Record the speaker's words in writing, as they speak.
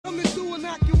I'm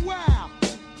acting wild.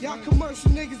 Y'all commercial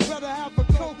niggas better have a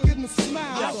coke in the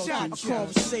smile. I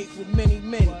conversate with many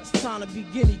men, trying to be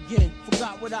guinea.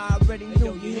 Forgot what I already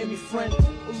knew, you hear me, friend?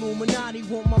 Illuminati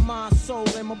want my mind, soul,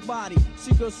 and my body.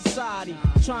 Secret society,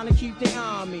 trying to keep their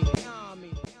eye on me.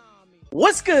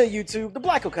 What's good, YouTube? The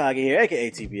Black Okage here, aka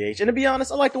TBH. And to be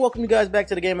honest, I'd like to welcome you guys back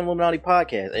to the Game Illuminati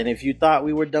podcast. And if you thought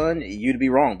we were done, you'd be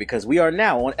wrong, because we are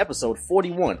now on episode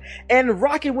 41. And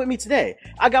rocking with me today,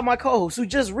 I got my co-host who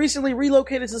just recently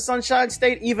relocated to Sunshine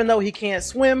State, even though he can't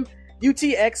swim,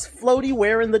 UTX Floaty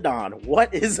wearing the Don.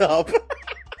 What is up?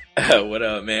 What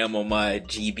up, man? I'm on my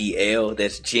GBL.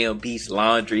 That's Gym Beast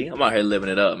Laundry. I'm out here living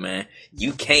it up, man.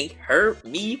 You can't hurt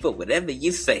me for whatever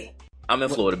you say. I'm in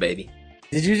Florida, baby.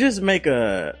 Did you just make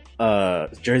a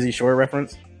Jersey Shore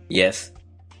reference? Yes.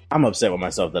 I'm upset with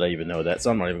myself that I even know that,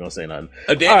 so I'm not even going to say nothing.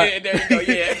 There you go,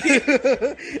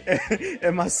 yeah.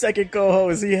 And my second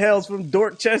co-host, he hails from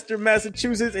Dorchester,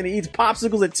 Massachusetts, and he eats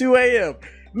popsicles at 2 a.m.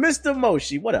 Mr.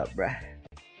 Moshi, what up, bruh?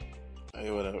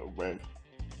 Hey, what up, bruh?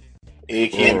 It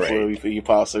can't fool me for you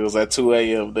popsicles at 2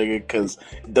 a.m., nigga, because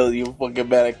it doesn't even fucking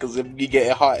matter, because it be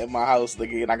getting hot in my house,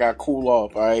 nigga, and I gotta cool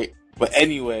off, alright? But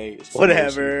anyway,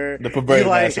 whatever. The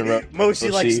perverted Moshi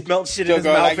like smelt shit in his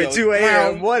mouth at 2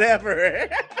 a.m. Whatever.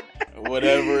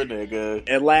 Whatever, nigga.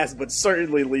 And last but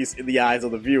certainly least in the eyes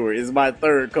of the viewer is my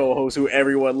third co-host who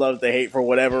everyone loves to hate for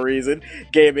whatever reason,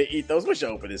 Gaming Ethos. What's your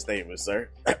opening statement, sir?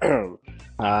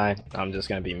 I'm just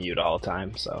gonna be mute all the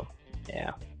time, so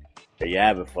yeah. There you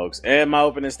have it, folks. And my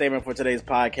opening statement for today's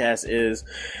podcast is,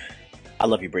 I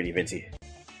love you, Brady Venti.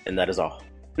 And that is all.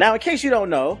 Now, in case you don't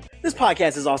know, this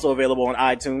podcast is also available on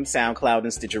iTunes, SoundCloud,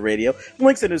 and Stitcher Radio.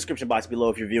 Links in the description box below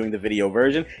if you're viewing the video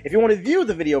version. If you want to view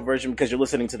the video version because you're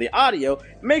listening to the audio,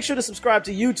 make sure to subscribe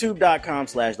to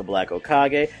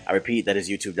youtube.com/theblackokage. I repeat, that is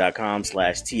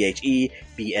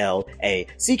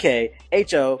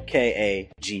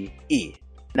youtube.com/THEBLACKHOKAGE.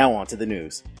 Now on to the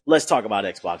news. Let's talk about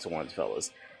Xbox One,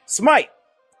 fellas. Smite.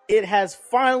 It has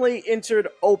finally entered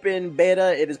open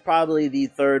beta. It is probably the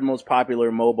third most popular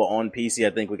MOBA on PC. I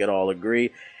think we could all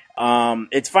agree.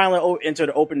 It's finally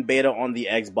entered open beta on the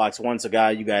Xbox One, so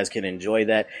you guys can enjoy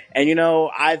that. And you know,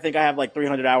 I think I have like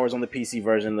 300 hours on the PC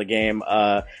version of the game.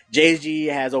 JG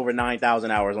has over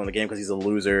 9,000 hours on the game because he's a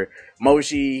loser.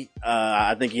 Moshi,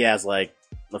 I think he has like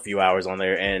a few hours on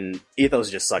there, and Ethos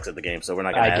just sucks at the game, so we're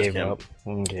not gonna ask him.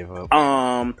 I gave up.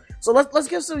 So let's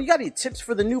give some. You got any tips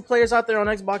for the new players out there on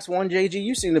Xbox One, JG?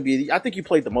 You seem to be. I think you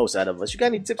played the most out of us. You got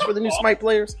any tips for the new Smite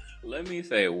players? Let me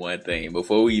say one thing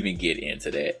before we even get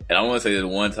into that, and I want to say this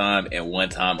one time and one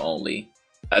time only.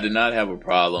 I do not have a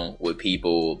problem with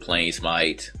people playing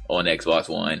Smite on Xbox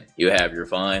One. You have your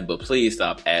fun, but please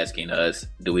stop asking us,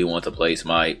 do we want to play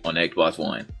Smite on Xbox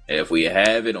One? If we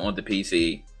have it on the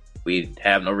PC, we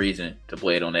have no reason to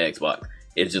play it on the Xbox.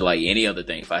 It's just like any other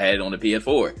thing. If I had it on the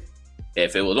PS4,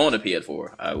 if it was on the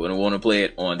PS4, I wouldn't want to play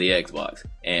it on the Xbox.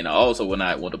 And I also would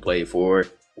not want to pay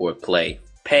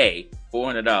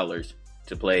 $400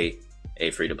 to play a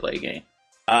free-to-play game.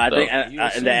 And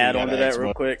to add on to that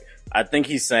real quick, I think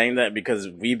he's saying that because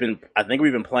we've been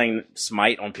playing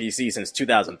Smite on PC since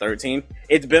 2013.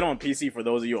 It's been on PC, for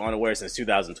those of you unaware, since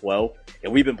 2012.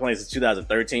 And we've been playing since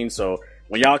 2013, so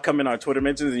when y'all come in our Twitter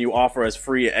mentions and you offer us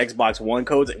free Xbox One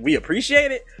codes, we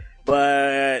appreciate it.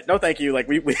 But no, thank you. Like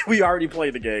we already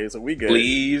played the game, so we good.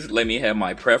 Please let me have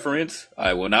my preference.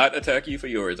 I will not attack you for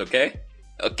yours. Okay.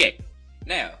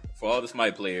 Now, for all the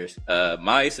Smite players,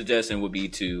 my suggestion would be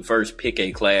to first pick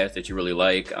a class that you really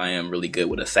like. I am really good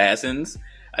with assassins.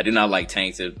 I do not like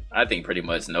tanks. I think pretty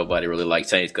much nobody really likes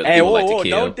tanks because people like to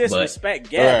kill. Don't disrespect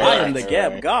Gab. I am the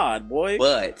Gab god, boy.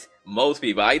 But most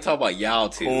people, I talk about y'all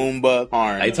two. Pumbaa,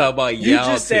 Karn. I talk about y'all two. You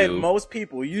just said most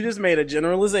people. You just made a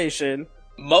generalization.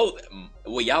 Well,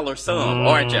 y'all are some,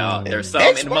 aren't y'all? There's some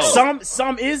and most.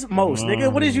 Some is most,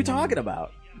 nigga. What is you talking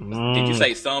about? Did you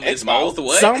say some is most?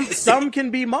 What? Some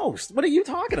can be most. What are you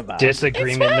talking about?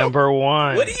 Disagreement number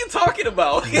one. What are you talking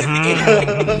about? Wait,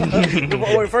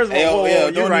 first of all,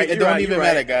 you're right. It don't even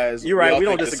matter, guys. You're right. We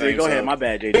don't disagree. Go ahead. My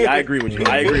bad, JG. I agree with you.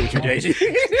 JG.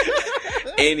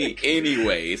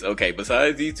 Anyways, okay.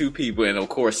 Besides these two people, and of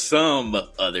course some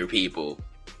other people,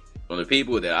 from the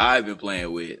people that I've been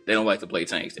playing with, they don't like to play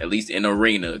tanks, at least in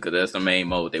arena, because that's the main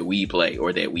mode that we play,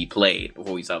 or that we played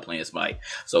before we stopped playing Smite.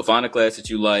 So find a class that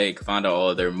you like, find out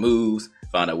all their moves,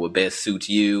 find out what best suits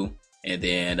you, and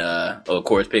then, of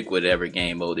course, pick whatever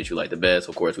game mode that you like the best.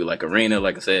 Of course, we like arena,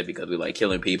 like I said, because we like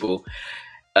killing people.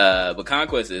 But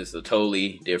Conquest is a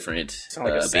totally different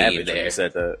like a savage being there. When you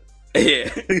said that. Yeah,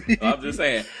 I'm just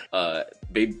saying.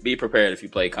 Be prepared if you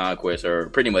play Conquest or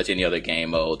pretty much any other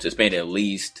game mode to spend at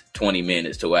least 20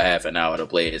 minutes to a half an hour to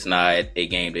play. It's not a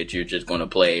game that you're just going to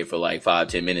play for like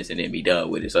 5-10 minutes and then be done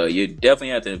with it. So you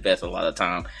definitely have to invest a lot of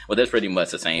time. But that's pretty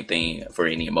much the same thing for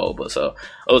any MOBA. So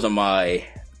those are my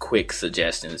quick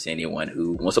suggestions to anyone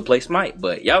who wants to play Smite.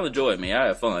 But y'all enjoy it, man. I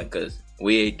have fun because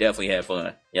we definitely had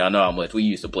fun. Y'all know how much we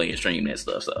used to play and stream that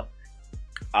stuff. So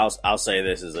I'll say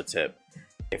this as a tip.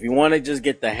 If you want to just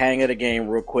get the hang of the game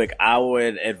real quick, I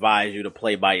would advise you to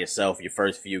play by yourself your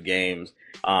first few games.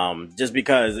 Just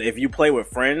because if you play with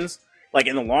friends, like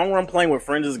in the long run, playing with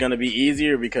friends is going to be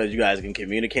easier because you guys can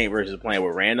communicate versus playing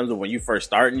with randoms. But when you first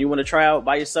start and you want to try out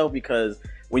by yourself, because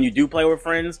when you do play with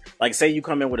friends, like say you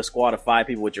come in with a squad of 5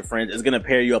 people with your friends, it's going to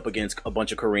pair you up against a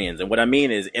bunch of Koreans. And what I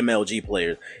mean is MLG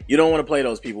players. You don't want to play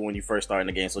those people when you first start in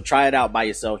the game. So try it out by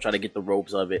yourself. Try to get the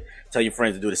ropes of it. Tell your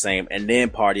friends to do the same and then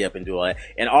party up and do all that.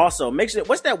 And also make sure,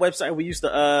 what's that website we used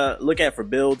to look at for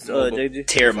builds, JG?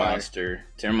 Tiermonster.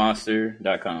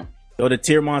 Tiermonster.com. Go to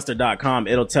tiermonster.com.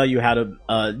 It'll tell you how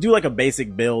to do like a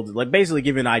basic build, like basically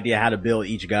give you an idea how to build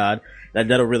each god.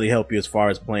 That'll really help you as far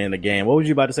as playing the game. What was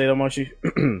you about to say though, Moshi?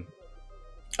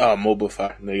 Mobile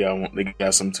Fire. They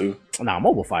got some too. Nah,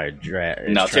 Mobile Fire trash.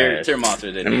 No,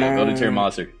 Tiermonster did. Go to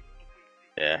Tiermonster.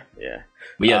 Yeah.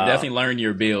 But yeah, definitely learn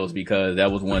your builds because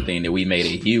that was one thing that we made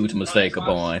a huge mistake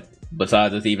upon.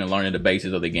 Besides us even learning the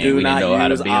basics of the game, we didn't know how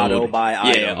to build. Auto buy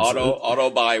items. Auto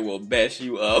buy will mess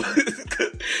you up.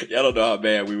 Y'all don't know how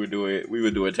bad we would do it. We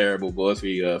would do it terrible. But once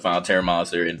we found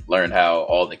Tiermonster and learned how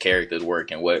all the characters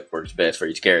work and what works best for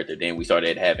each character, then we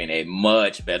started having a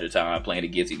much better time playing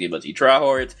against these bunch of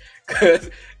tryhards. Because,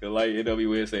 like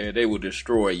NWS said, they will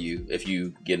destroy you if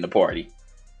you get in the party.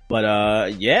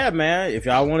 But yeah, man, if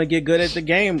y'all want to get good at the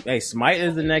game, hey, Smite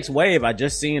is the next wave. I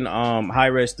just seen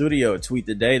Hi-Res Studio tweet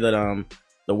today that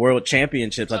the World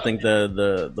Championships, I think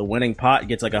the winning pot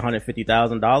gets like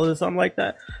 $150,000 or something like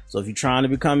that. So if you're trying to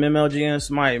become MLG and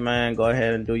Smite, man, go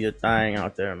ahead and do your thing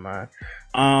out there, man.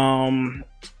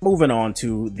 Moving on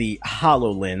to the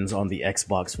HoloLens on the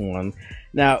Xbox One.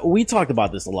 Now, we talked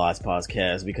about this last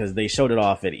podcast because they showed it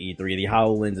off at E3. The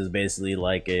HoloLens is basically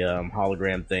like a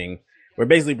hologram thing where it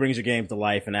basically brings your games to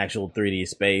life in actual 3D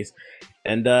space.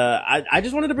 And I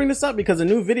just wanted to bring this up because a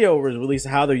new video was released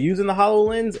how they're using the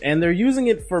HoloLens, and they're using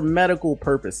it for medical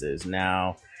purposes.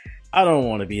 Now, I don't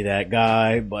want to be that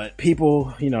guy, but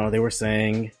people, they were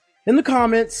saying in the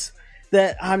comments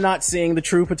that I'm not seeing the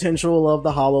true potential of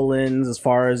the HoloLens as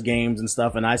far as games and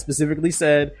stuff, and I specifically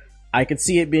said I could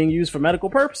see it being used for medical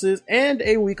purposes, and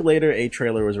a week later, a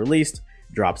trailer was released.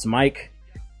 Drops mic.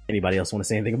 Anybody else want to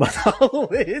say anything about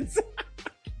HoloLens?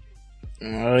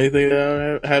 Anything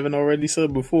that I haven't already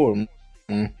said before.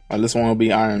 I just want to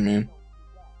be Iron Man.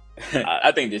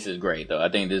 I think this is great, though. I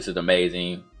think this is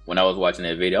amazing. When I was watching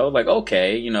that video, I was like,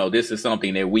 okay, this is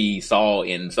something that we saw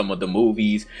in some of the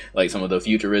movies, like some of the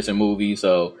futuristic movies.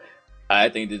 So I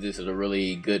think that this is a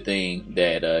really good thing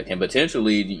that can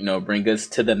potentially, bring us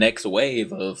to the next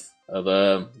wave of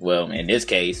well, in this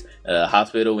case,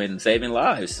 hospital and saving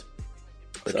lives.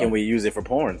 But can we use it for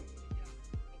porn?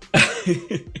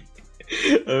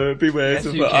 People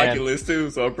asking for Oculus too,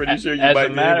 so I'm pretty sure you might be able to.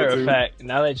 As a matter of fact,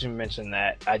 now that you mentioned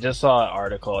that, I just saw an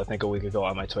article, I think a week ago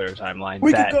on my Twitter timeline,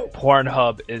 that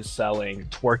Pornhub is selling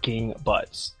twerking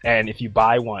butts. And if you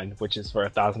buy one, which is for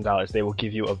 $1,000, they will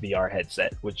give you a VR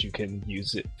headset, which you can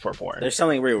use it for porn. They're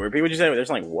selling, repeat what you said, they're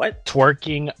selling what?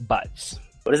 Twerking butts.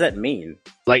 What does that mean?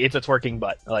 Like, it's a twerking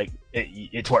butt. Like,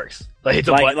 it twerks. Like, it's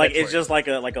a butt. Like, it's just like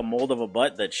a mold of a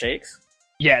butt that shakes?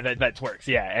 Yeah, that twerks.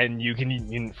 Yeah, and you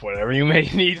can whatever you may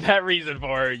need that reason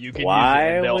for, you can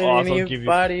Why use it. Would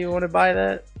anybody want to buy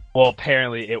that? Well,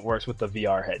 apparently it works with the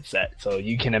VR headset, so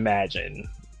you can imagine.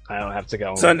 I don't have to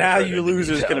go. So now you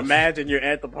losers can imagine you're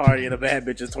at the party and a bad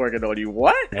bitch is twerking on you.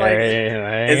 What? Like,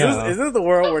 is this the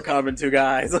world we're coming to,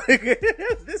 guys? Like,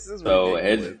 this is so.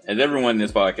 Has everyone in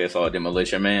this podcast saw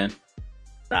Demolition Man?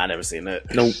 Nah, I never seen it.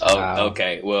 Nope. Oh,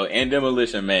 okay. Well, in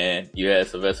Demolition Man, you had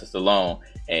Sylvester Stallone.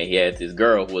 And he had this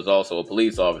girl who was also a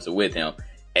police officer with him.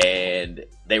 And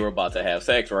they were about to have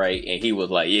sex, right? And he was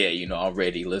like, yeah, I'm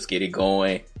ready. Let's get it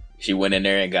going. She went in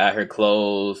there and got her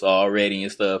clothes all ready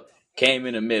and stuff. Came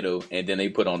in the middle, and then they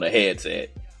put on the headset.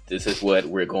 This is what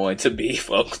we're going to be,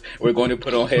 folks. We're going to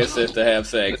put on headsets to have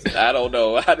sex. I don't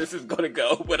know how this is going to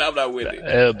go, but I'm not with it.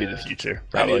 It'll be the future.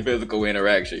 Probably. I need physical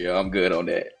interaction, yo. I'm good on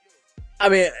that. I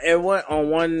mean, on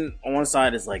one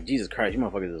side, it's like, Jesus Christ, you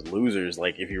motherfuckers is losers,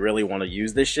 like, if you really want to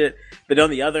use this shit. But on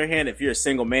the other hand, if you're a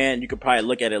single man, you could probably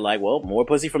look at it like, well, more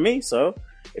pussy for me, so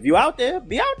if you out there,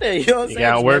 be out there. You know what I'm saying? You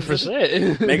got word for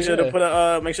shit. Make sure to put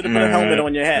a helmet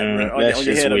on your head. That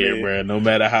shit's weird, bro. No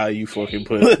matter how you fucking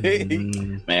put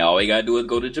it. Man, all we gotta do is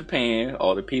go to Japan.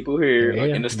 All the people here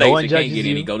in the States that can't get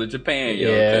any, go to Japan, yo.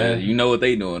 Yeah. You know what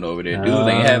they doing over there. Dudes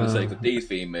ain't having sex with these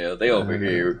females. They over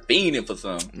here fiending for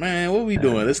something. Man, what we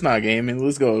doing? It's not gaming.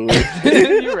 Let's go.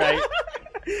 You're right.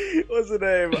 What's the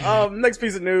name? Next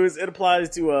piece of news. It applies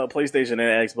to PlayStation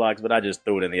and Xbox, but I just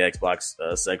threw it in the Xbox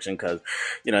section because,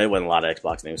 it wasn't a lot of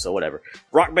Xbox news, so whatever.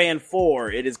 Rock Band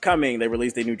 4, it is coming. They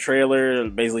released a new trailer,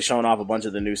 basically showing off a bunch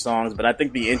of the new songs, but I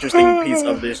think the interesting piece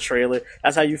of this trailer,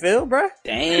 that's how you feel, bruh?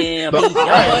 Damn.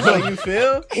 That's how you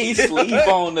feel? He sleep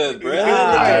on us,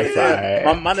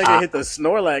 bruh. My nigga hit the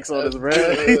Snorlax on us,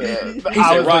 bruh.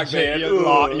 I was Rock Band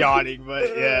yawning,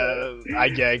 but yeah, I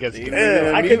guess.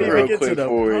 I couldn't even get to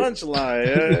the punchline.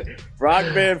 Yeah.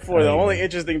 Rock Band 4. The only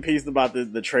interesting piece about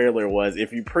the trailer was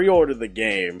if you pre-order the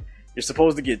game, you're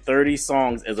supposed to get 30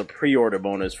 songs as a pre-order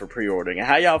bonus for pre-ordering.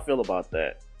 How y'all feel about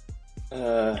that?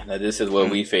 Now this is what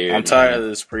we figured. I'm tired of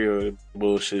this pre-order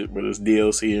bullshit, but this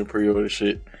DLC and pre-order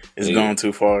shit is going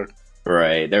too far.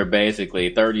 Right. They're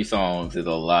basically 30 songs is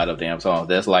a lot of damn songs.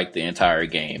 That's like the entire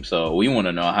game. So we want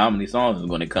to know how many songs is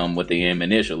going to come with the game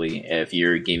initially if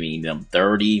you're giving them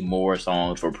 30 more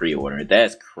songs for pre-order.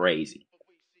 That's crazy.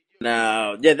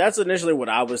 Now, yeah, that's initially what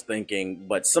I was thinking,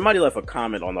 but somebody left a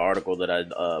comment on the article that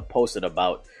I posted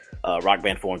about Rock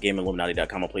Band 4 on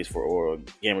GameIlluminati.com, a place for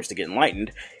gamers to get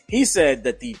enlightened. He said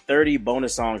that the 30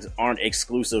 bonus songs aren't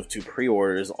exclusive to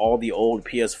pre-orders. All the old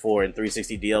PS4 and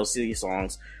 360 DLC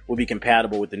songs will be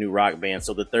compatible with the new Rock Band,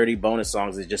 so the 30 bonus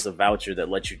songs is just a voucher that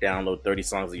lets you download 30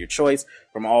 songs of your choice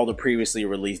from all the previously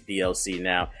released DLC.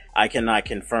 Now, I cannot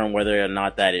confirm whether or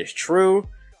not that is true,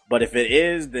 but if it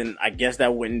is, then I guess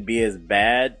that wouldn't be as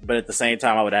bad. But at the same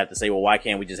time, I would have to say, well, why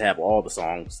can't we just have all the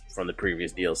songs from the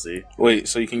previous DLC? Wait,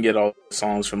 so you can get all the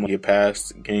songs from your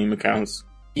past game accounts?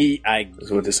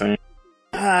 That's what they're saying.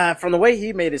 From the way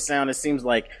he made it sound, it seems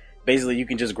like basically you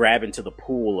can just grab into the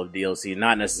pool of DLC,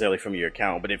 not necessarily from your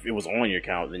account. But if it was on your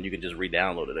account, then you can just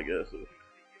re-download it, I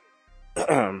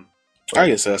guess. I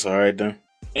guess that's all right then.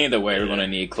 Either way, we're going to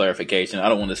need clarification. I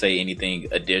don't want to say anything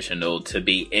additional to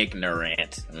be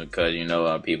ignorant because,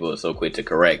 people are so quick to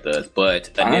correct us.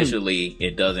 But initially,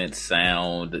 it doesn't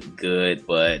sound good.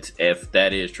 But if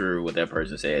that is true, what that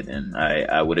person said, then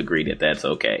I would agree that that's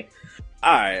okay.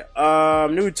 All right.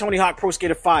 New Tony Hawk Pro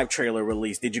Skater 5 trailer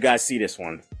released. Did you guys see this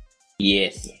one?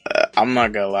 Yes. I'm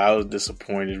not gonna lie, I was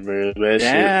disappointed, bro.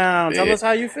 Damn, tell us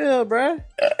how you feel, bro.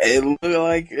 It looked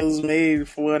like it was made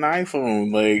for an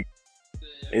iPhone. Like,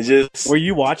 it just... Were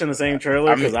you watching the same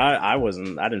trailer? Because I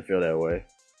wasn't. I didn't feel that way.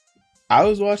 I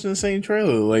was watching the same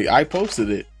trailer. Like, I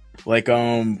posted it. Like,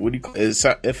 what do you call it?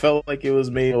 It felt like it was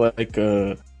made like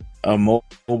a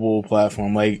mobile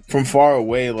platform. Like, from far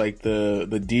away, like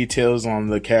the details on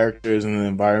the characters and the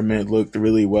environment looked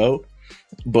really well.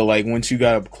 But like once you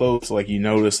got up close, like you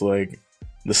notice like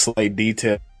the slight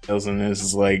details in this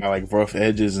is like rough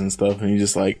edges and stuff, and you're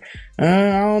just like, I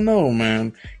don't know,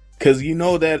 man, because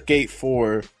that Skate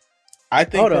 4. I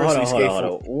think hold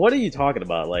on. What are you talking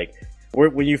about? Like,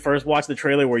 when you first watched the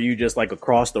trailer, were you just like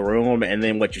across the room, and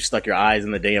then you stuck your eyes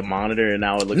in the damn monitor, and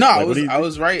now it looks? No, I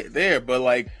was right there, but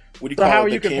like, what do you call it? How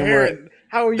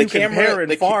are you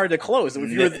comparing far to close?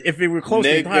 If you were close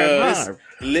the entire time,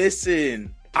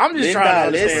 listen. I'm just trying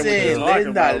to listen. What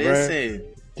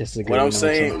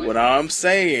I'm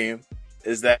saying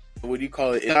is that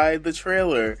inside the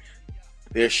trailer,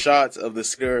 there's shots of the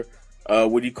skater,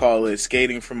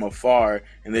 skating from afar,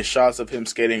 and there's shots of him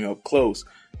skating up close.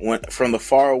 From the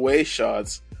far away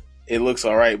shots, it looks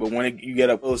alright, but when you get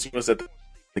up close, you notice that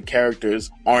the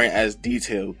characters aren't as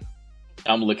detailed.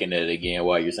 I'm looking at it again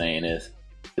while you're saying this.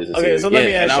 Okay, so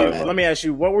let me ask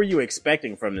you, what were you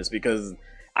expecting from this? Because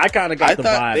I kind of got the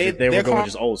vibe that they were going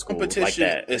just old school like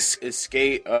that. Is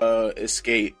Skate,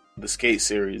 the Skate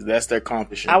series. That's their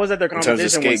competition. I was at their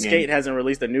competition when Skate hasn't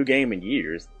released a new game in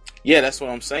years. Yeah, that's what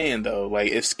I'm saying though.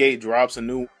 Like, if Skate drops a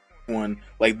new one,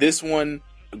 like this one,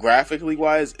 graphically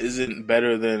wise, isn't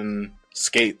better than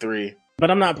Skate 3.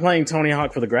 But I'm not playing Tony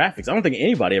Hawk for the graphics. I don't think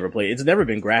anybody ever played. It's never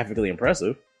been graphically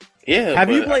impressive. Yeah, have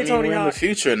you played Tony Hawk? In the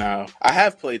future now, I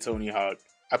have played Tony Hawk.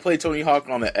 I played Tony Hawk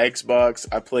on the Xbox.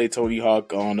 I played Tony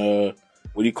Hawk on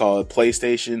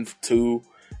PlayStation 2,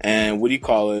 and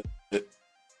and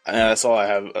that's all I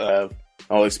have.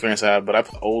 All experience I have, but I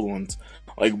play old ones.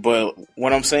 Like, but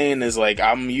what I'm saying is, like,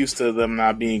 I'm used to them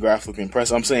not being graphically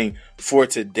impressive. I'm saying for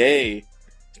today's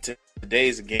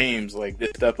games, like, they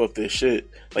step up this shit.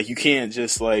 Like, you can't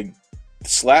just like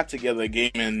slap together a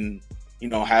game and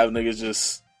have niggas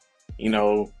just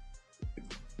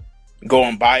go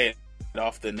and buy it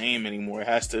off the name anymore. It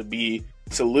has to be,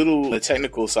 it's a little, the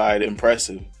technical side,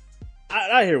 impressive.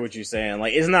 I hear what you're saying.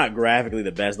 Like, it's not graphically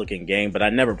the best looking game, but I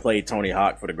never played Tony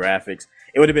Hawk for the graphics.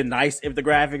 It would have been nice if the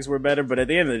graphics were better, but at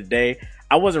the end of the day,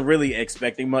 I wasn't really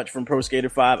expecting much from Pro Skater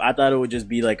 5. I thought it would just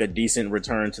be like a decent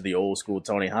return to the old school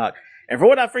Tony Hawk. And for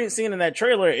what I've seen in that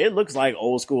trailer, it looks like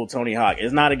old school Tony Hawk.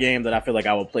 It's not a game that I feel like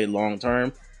I will play long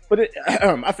term, but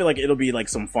I feel like it'll be like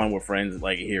some fun with friends,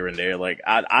 like here and there. Like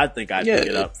I think I'd pick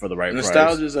it up for the right price.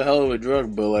 Nostalgia is a hell of a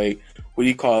drug, but like, what do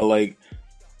you call it? Like,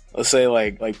 let's say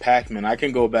like Pac-Man. I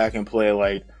can go back and play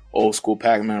like old school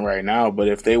Pac-Man right now, but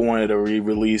if they wanted to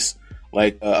re-release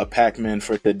like a Pac-Man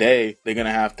for today, they're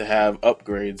gonna have to have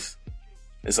upgrades.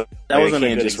 It's like, that wasn't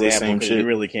a good example because you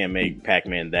really can't make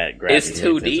Pac-Man that graphic. It's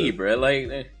 2D, bro.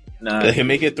 Like, nah. They can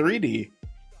make it 3D.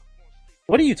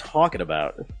 What are you talking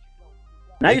about?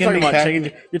 Now you're talking about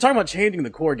changing. You're talking about changing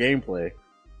the core gameplay.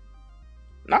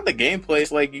 Not the gameplay.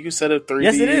 It's like you set up 3D.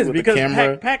 Yes, it is with because the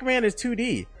camera. Pac-Man is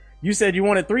 2D. You said you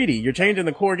wanted 3D. You're changing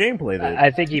the core gameplay then. I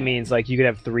think he means like you could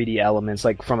have 3D elements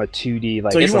like from a 2D.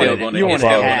 Like, so it's still going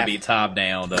to be top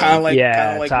down though. Kind of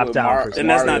like top down. And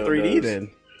that's not 3D then.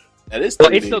 That is 3D.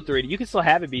 Well, it's still 3D. You can still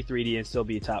have it be 3D and still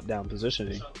be top down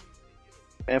positioning.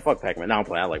 Man, fuck Pac-Man. No, I'm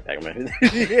playing. I like Pac-Man.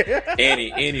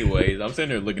 Anyways, I'm sitting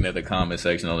there looking at the comment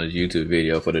section on this YouTube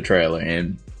video for the trailer,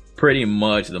 and pretty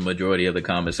much the majority of the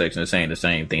comment section is saying the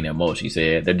same thing that Mochi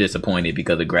said. They're disappointed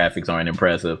because the graphics aren't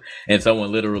impressive. And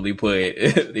someone literally put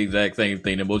the exact same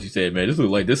thing that Mochi said, man, this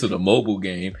looks like this is a mobile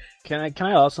game. Can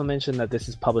I also mention that this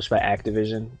is published by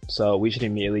Activision, so we should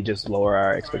immediately just lower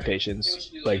our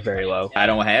expectations like very low. I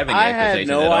don't have any I had expectations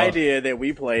no idea that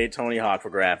we played Tony Hawk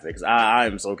for graphics. I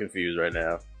am so confused right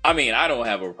now. I mean, I don't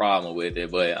have a problem with it,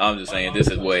 but I'm just saying this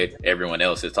is what everyone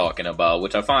else is talking about,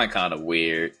 which I find kind of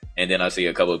weird. And then I see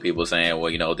a couple of people saying, well,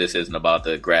 you know, this isn't about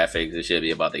the graphics. It should be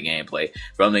about the gameplay.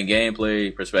 From the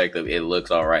gameplay perspective, it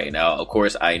looks all right. Now, of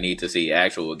course, I need to see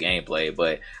actual gameplay,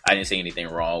 but I didn't see anything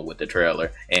wrong with the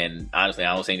trailer. And honestly,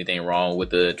 I don't see anything wrong with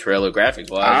the trailer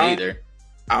graphics-wise either.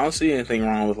 I don't see anything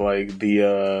wrong with, like,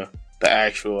 the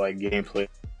actual, like, gameplay.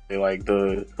 Like,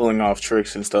 the pulling off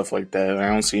tricks and stuff like that. I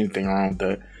don't see anything wrong with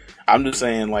that. I'm just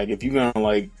saying, like, if you're gonna,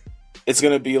 like, it's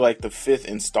gonna be, like, the 5th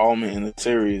installment in the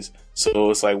series,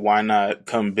 so it's like, why not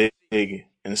come big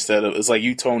instead of, it's like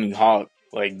you Tony Hawk,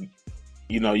 like,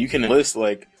 you know, you can list,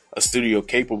 like, a studio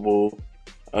capable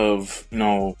of, you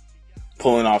know,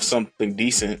 pulling off something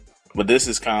decent, but this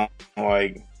is kind of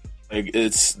like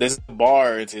there's a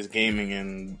bar into gaming,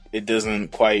 and it doesn't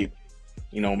quite,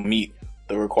 you know, meet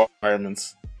the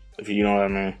requirements, if you know what I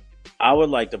mean. I would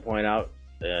like to point out,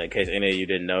 in case any of you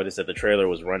didn't notice, that the trailer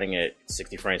was running at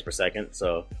 60 frames per second.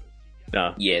 So,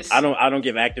 no, yes, I don't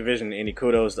give Activision any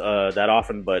kudos that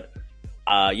often, but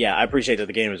yeah, I appreciate that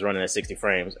the game is running at 60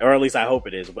 frames, or at least I hope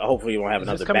it is. But hopefully, you won't have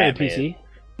another Batman. Coming to PC?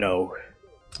 No.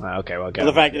 Okay, well,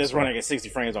 the fact that it's running at 60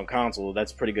 frames on console,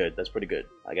 that's pretty good. That's pretty good.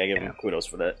 I gotta give them kudos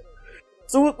for that.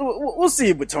 So we'll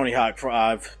see with Tony Hawk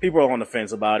 5. People are on the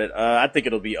fence about it. I think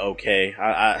it'll be okay.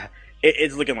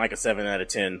 It's looking like a 7 out of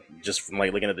 10 just from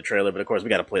like looking at the trailer. But of course, we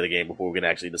got to play the game before we can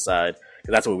actually decide,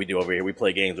 because that's what we do over here. We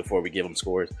play games before we give them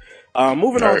scores.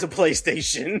 Moving on to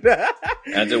PlayStation.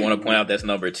 I just want to point out that's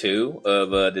number 2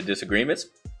 of the disagreements.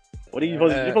 What are you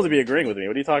supposed to? You're supposed to be agreeing with me.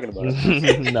 What are you talking about?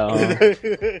 No.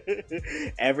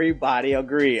 Everybody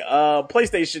agree.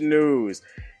 PlayStation news.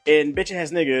 In Bitch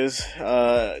Ass Niggas,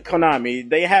 Konami,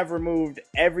 they have removed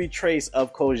every trace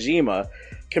of Kojima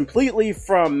completely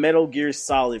from Metal Gear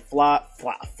Solid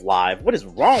Five. What is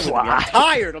wrong with me? I'm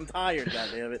tired,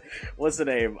 goddammit. What's the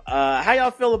name? How y'all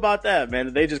feel about that,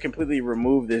 man? They just completely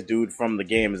removed this dude from the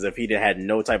game as if he had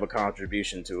no type of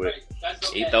contribution to it.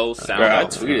 Ethos sound. I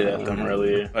tweeted at them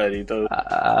earlier.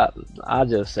 I'll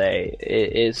just say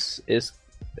it's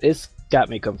got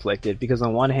me conflicted, because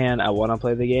on one hand I want to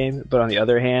play the game, but on the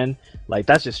other hand, like,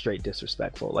 that's just straight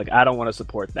disrespectful. Like, I don't want to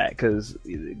support that, because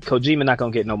Kojima not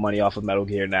gonna get no money off of Metal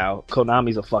Gear now.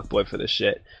 Konami's a fuckboy for this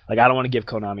shit. Like, I don't want to give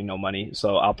Konami no money,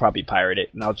 so I'll probably pirate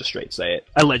it, and I'll just straight say it.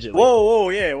 Allegedly. Whoa,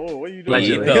 what are you doing?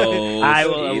 Allegedly. I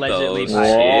will allegedly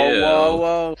pirate it.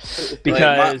 Whoa.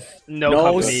 Because no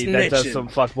company snitching. that does some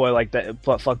fuckboy like that,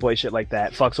 fuckboy shit like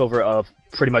that, fucks over a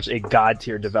pretty much a god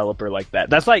tier developer like that.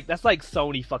 That's like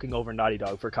Sony fucking over Naughty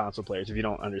Dog for console players, if you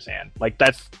don't understand. Like,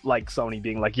 that's like Sony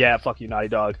being like, yeah, fuck you, Naughty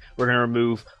Dog. We're gonna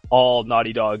remove all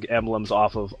Naughty Dog emblems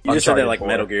off of You just said that like 4.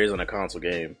 Metal Gear is on a console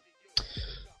game.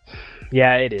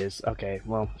 Yeah, it is. Okay,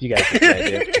 well, you guys get the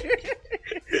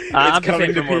idea. It's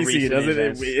coming to PC, doesn't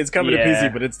it? It's coming to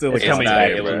PC, but it's still coming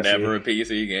back. It was never a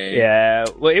PC game. Yeah,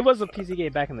 well, it was a PC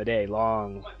game back in the day,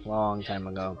 long time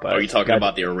ago. But are you talking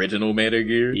about the original Metal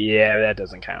Gear? Yeah, that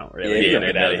doesn't count, really. Yeah,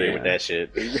 get out of here with that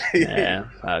shit. Yeah,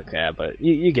 okay, but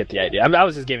you get the idea. I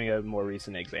was just giving a more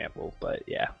recent example, but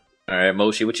yeah. All right,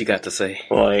 Moshi, what you got to say?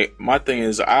 Like, my thing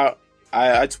is, I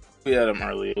tweeted at him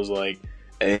earlier. It was like,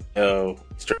 hey,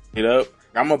 straight up,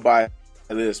 I'm gonna buy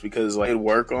this because like he'd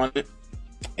work on it,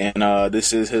 and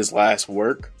this is his last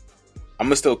work. I'm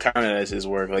gonna still count it as his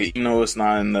work, like even though it's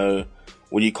not in the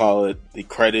the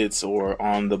credits or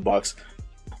on the box.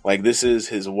 Like this is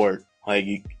his work. Like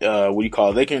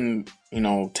they can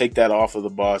take that off of the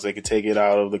box. They can take it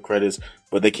out of the credits,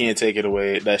 but they can't take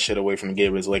that shit away from the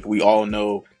game. It's like we all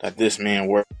know that this man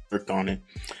worked on it.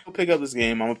 I'll pick up this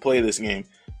game. I'm gonna play this game.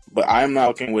 But I'm not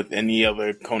working with any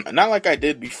other not like I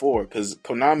did before, because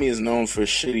Konami is known for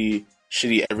shitty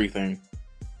everything,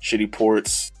 shitty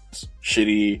ports,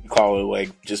 shitty call it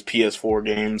like just PS4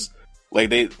 games, like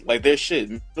their shit.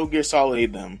 Metal Gear Solid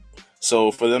made them, so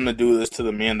for them to do this to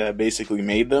the man that basically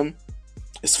made them,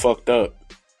 it's fucked up.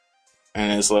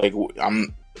 And it's like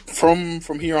I'm from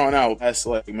here on out. That's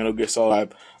like Metal Gear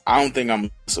Solid. I don't think I'm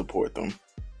gonna support them.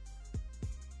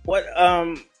 What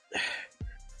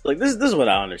Like this is what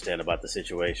I understand about the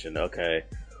situation. Okay,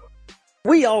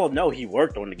 we all know he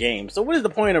worked on the game, so what is the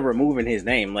point of removing his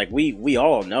name? Like we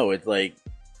all know it's like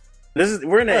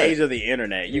we're in the age of the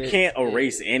internet. You can't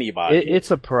erase anybody.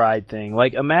 It's a pride thing.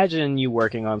 Like imagine you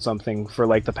working on something for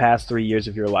like the past 3 years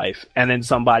of your life, and then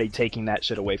somebody taking that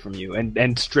shit away from you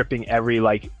and stripping every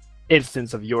like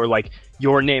instance of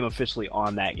your name officially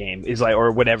on that game is like,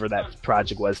 or whatever that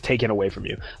project was, taken away from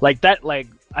you. Like that, like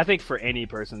I think for any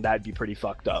person that'd be pretty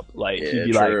fucked up. Like you'd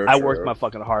be like, I worked my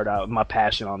fucking heart out, my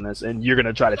passion on this, and you're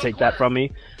gonna try to take that from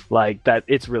me. Like that,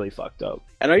 it's really fucked up.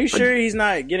 And are you sure he's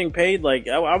not getting paid? Like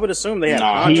I would assume they have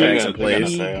contracts in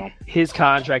place. His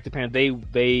contract, apparently,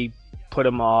 they put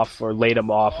him off or laid him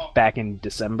off back in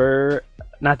December.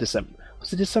 Not December.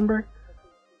 Was it December?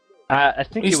 I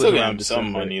think he's it was still around getting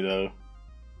some money though.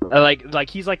 Like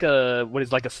he's like a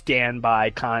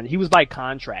standby he was by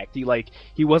contract. He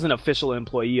wasn't an official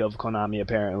employee of Konami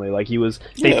apparently. Like he was.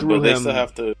 They still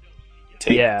have to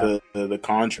take the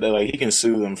contract. Like he can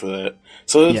sue them for that,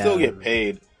 so he'll still get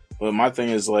paid. But my thing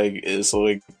is if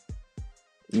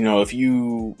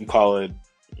you call it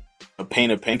a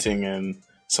painting and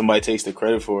somebody takes the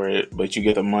credit for it, but you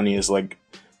get the money, it's like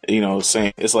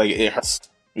saying it's like it hurts.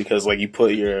 Because like you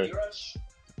put your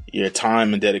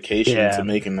time and dedication into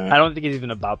making that. I don't think it's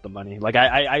even about the money. Like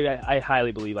I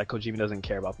highly believe like Kojima doesn't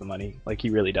care about the money. Like he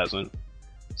really doesn't.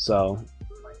 So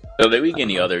did we get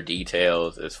any other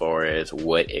details as far as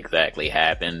what exactly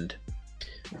happened?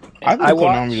 I think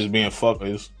Konami just being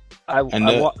fuckers.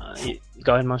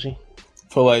 Go ahead, Moshi.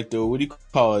 For like what do you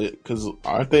call it? Because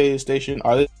aren't they stationed?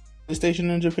 Are they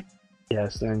stationed in Japan?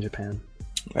 Yes, they're in Japan.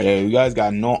 Yeah, you guys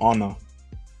got no honor.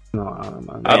 No,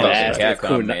 I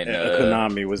thought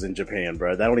Konami was in Japan,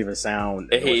 bro. That don't even sound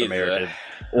North American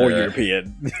or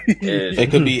European.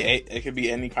 It could be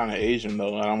any kind of Asian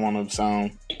though. I don't want to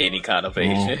sound any kind of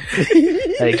Asian.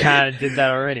 They kind of did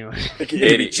that already. It could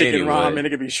be chicken ramen. It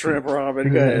could be shrimp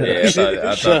ramen. Go ahead.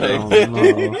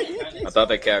 I thought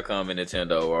that Capcom and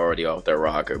Nintendo were already off their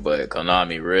rocker, but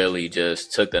Konami really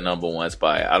just took the #1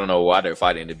 spot. I don't know why they're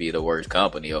fighting to be the worst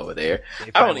company over there.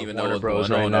 I don't even know what's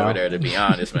going on over there, to be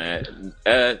honest, man.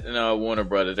 Warner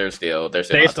Brothers, they're still on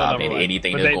top of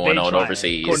anything that's going on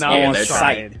overseas. They're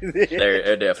trying.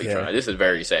 They're definitely trying. This is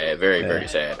very sad, very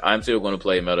sad. I'm still going to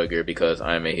play Metal Gear because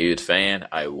I'm a huge fan.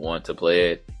 I want to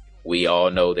play it. We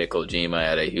all know that Kojima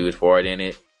had a huge part in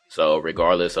it, so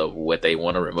regardless of what they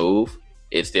want to remove,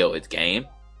 it's still its game.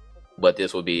 But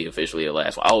this will be officially the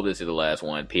last one. I hope this is the last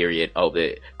one, period. I hope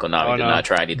that Konami did not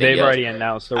try anything They've else. already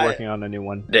announced they're working on a new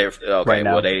one. Okay,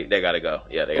 well, they got to go.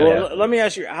 Yeah, they got to go. Let me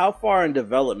ask you, how far in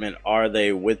development are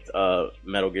they with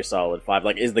Metal Gear Solid 5?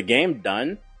 Like, is the game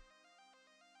done?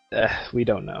 We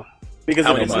don't know. Because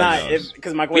if it's not,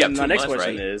 because my next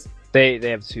question is, they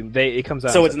have two. It comes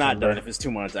out. So it's not done if it's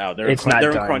 2 months out. They're in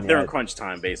crunch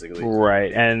time basically.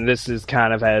 Right, and this is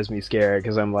kind of has me scared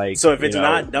because I'm like. So if it's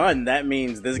not done, that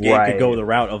means this game could go the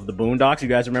route of the Boondocks. You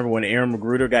guys remember when Aaron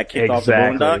Magruder got kicked off the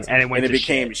Boondocks, and it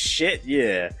became shit.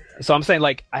 Yeah. So I'm saying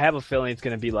like I have a feeling it's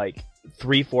going to be like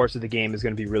 3/4 of the game is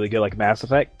going to be really good, like Mass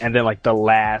Effect, and then like the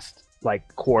last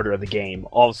like quarter of the game,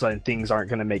 all of a sudden things aren't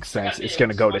going to make sense. It's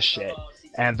going to go to shit.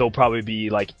 And there'll probably be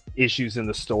like issues in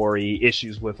the story,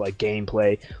 issues with like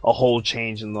gameplay, a whole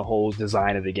change in the whole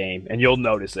design of the game, and you'll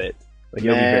notice it. Like,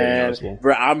 it'll be very noticeable.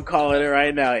 Bro, I'm calling it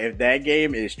right now. If that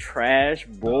game is trash,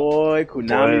 boy,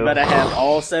 Konami better have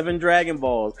all 7 Dragon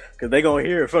Balls, because they gonna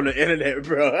hear it from the internet,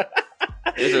 bro.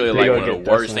 It's really like one of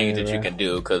the worst things that you can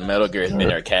do, because Metal Gear has been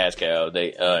their cash cow.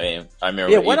 And I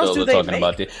remember what else was do they talking make?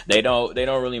 about this. They don't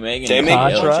really make They any. make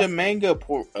a Contra? bunch of manga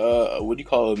what do you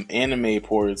call them? Anime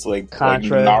ports, like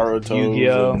Contra, Naruto,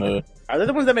 Yu-Gi-Oh. and Are they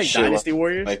the ones that make Shit Dynasty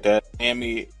Warriors? like that.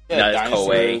 Anime, No, it's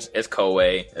Koei. It's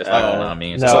Koei. It's not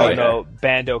Konami. It's Koei. No,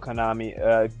 Bando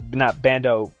Konami, not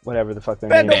Bando, whatever the fuck their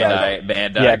name Bandai. is.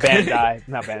 Bandai. Yeah, Bandai,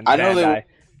 not Bandai. I know Bandai.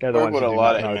 They're the work ones with who a do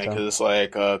lot of Naruto. anime because it's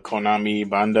like Konami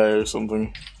Bandai or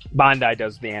something. Bandai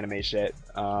does the anime shit.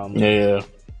 Yeah.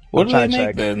 What do they trying to make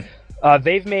check. then?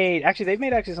 They've made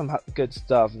some good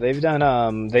stuff. They've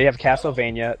done they have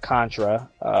Castlevania, Contra.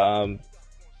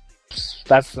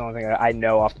 That's the only thing I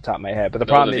know off the top of my head. But the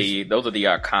problem is those are the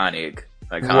iconic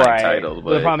right. titles.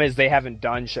 But The problem is they haven't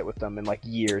done shit with them in like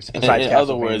years. In Besides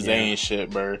other words, Castlevania. they ain't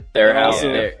shit, bro. they're Also-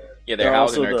 housing. They're They're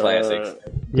housing also their classics.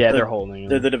 Yeah, the- they're holding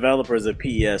They're them. the developers of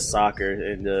PES Soccer,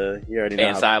 and you already know.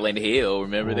 And Silent Hill,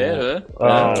 remember that? Huh? Oh,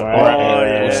 Oh,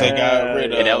 right. Which they got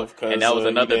rid And of. that was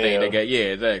another thing they got.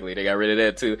 Yeah, exactly. They got rid of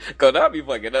that too. Konami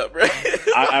fucking up, bro.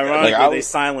 Ironically, Like, they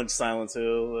silenced Silent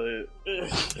Hill.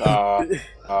 Nah,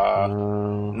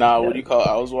 what do you call it?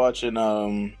 I was watching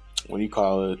what do you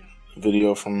call it?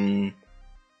 Video from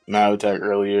Maltech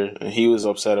earlier, and he was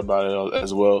upset about it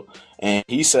as well. And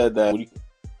he said that what do you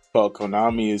call it,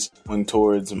 Konami is going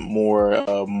towards more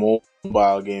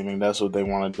mobile gaming. That's what they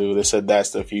want to do. They said that's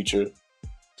the future.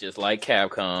 Just like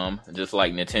Capcom, just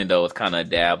like Nintendo is kind of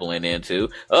dabbling into.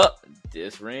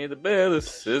 This rings a bell.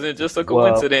 This isn't just a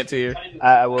coincidence here.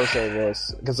 I will say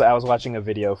this because I was watching a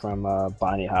video from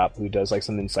Bonnie Hop, who does like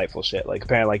some insightful shit. Like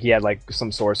apparently, like he had like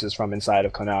some sources from inside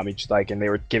of Konami, like, and they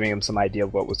were giving him some idea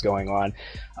of what was going on.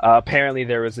 Apparently,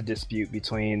 there was a dispute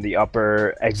between the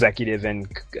upper executive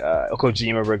and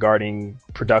Kojima regarding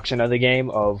production of the game,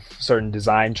 of certain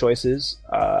design choices.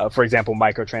 For example,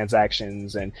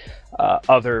 microtransactions and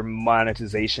other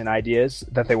monetization ideas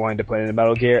that they wanted to put into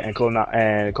Metal Gear, and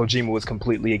Kojima was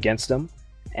completely against them,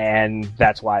 and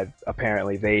that's why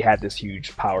apparently they had this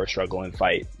huge power struggle and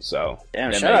fight. So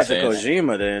Damn, That shout out makes to sense.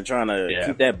 Kojima then, trying to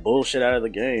keep that bullshit out of the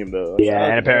game, though. yeah, Shout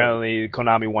out and to apparently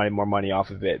Konami wanted more money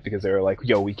off of it because they were like,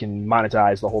 "Yo, we can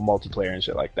monetize the whole multiplayer and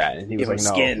shit like that," and he was Give like,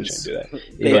 them "No, we skins. shouldn't do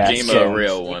that." Kojima skins. a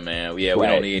real one, man. Yeah, we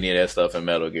Right. don't need any of that stuff in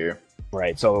Metal Gear.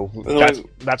 Right, so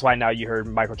that's why now you heard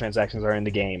microtransactions are in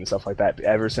the game and stuff like that.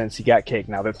 Ever since he got kicked,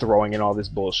 now they're throwing in all this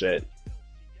bullshit.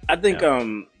 I think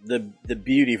the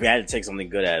beauty, if we had to take something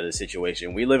good out of the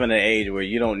situation, we live in an age where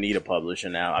you don't need a publisher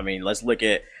now. I mean, let's look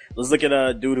at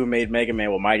a dude who made Mega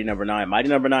Man with Mighty Number 9. Mighty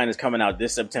Number 9 is coming out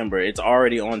this September. It's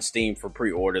already on Steam for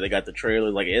pre-order. They got the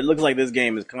trailer. Like, it looks like this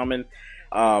game is coming.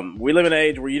 We live in an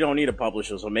age where you don't need a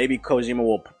publisher, so maybe Kojima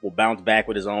will bounce back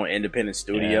with his own independent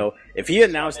studio. Yeah. If he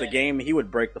announced the game, he would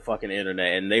break the fucking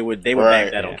internet, and they would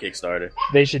back that on Kickstarter.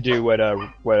 They should do what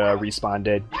Respawn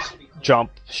did.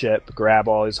 Jump ship, grab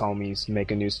all his homies,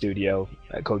 make a new studio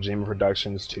at Kojima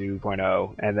Productions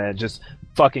 2.0, and then just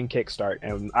fucking kickstart.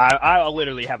 And I'll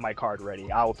literally have my card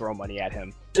ready. I'll throw money at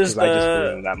him. I just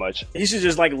believe him that much. He should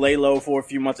just like lay low for a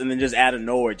few months and then just out of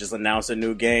nowhere just announce a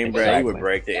new game, bro. He would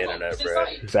break the internet, bro.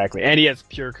 Exactly. And he has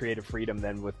pure creative freedom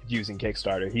then with using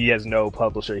Kickstarter. He has no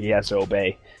publisher he has to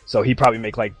obey. So he probably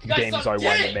make like the games I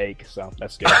wanted to make. So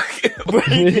that's good.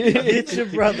 It's your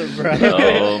brother, bro.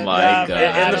 Oh my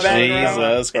god.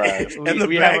 Jesus Christ.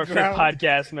 We have our fifth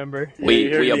podcast member.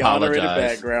 We apologize.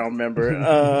 Background member.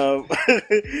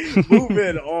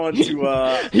 Moving on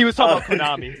to he was talking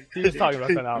about Konami. He was talking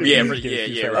about Konami.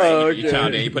 Yeah, right. You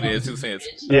chimed in. You put in 2 cents.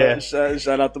 Yeah.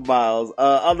 Shout out to Miles.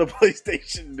 On the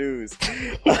PlayStation news,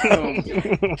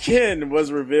 Ken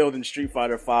was revealed in Street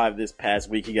Fighter V this past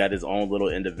week. He got his own little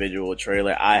individual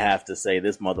trailer. I have to say,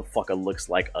 this motherfucker looks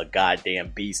like a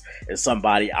goddamn beast. And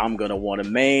somebody I'm gonna want to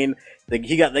main. They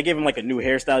gave him like a new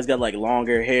hairstyle. He's got like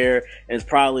longer hair, and it's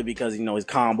probably because his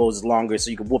combos is longer,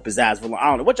 so you can whoop his ass for long. I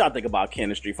don't know what y'all think about Ken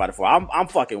in Street Fighter 4. I'm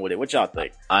fucking with it. What y'all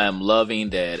think? I am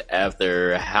loving that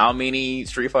after how many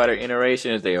Street Fighter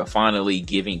iterations, they are finally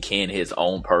giving Ken his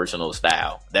own personal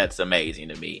style. That's amazing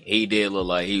to me. He did look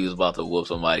like he was about to whoop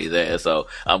somebody's ass, so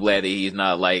I'm glad that he's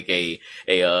not like a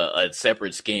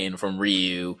separate skin from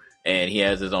Ryu. And he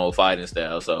has his own fighting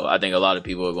style, so I think a lot of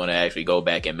people are going to actually go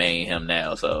back and main him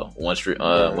now. So once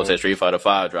that Street Fighter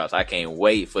V drops, I can't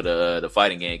wait for the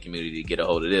fighting game community to get a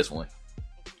hold of this one.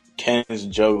 Ken's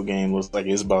Joe game looks like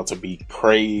it's about to be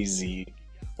crazy.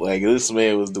 Like, this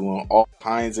man was doing all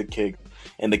kinds of kicks,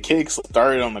 and the kicks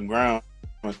started on the ground,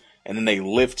 and then they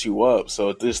lift you up. So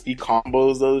if he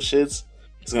combos those shits,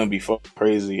 It's gonna be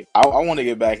crazy. I want to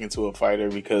get back into a fighter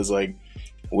because, like,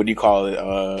 what do you call it?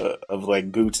 Of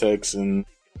like Gootix and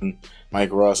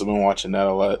Mike Ross. I've been watching that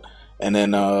a lot. And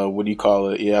then what do you call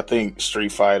it? Yeah, I think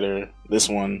Street Fighter. This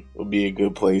one would be a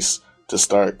good place to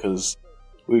start because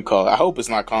I hope it's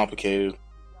not complicated.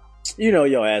 You know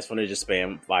your ass wanna just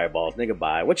spam fireballs, nigga.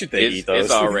 Bye. What you think, Ethos?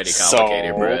 It's already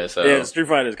complicated, bro. So yeah, Street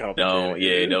Fighter is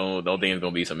complicated. Don't think it's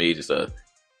gonna be some easy stuff.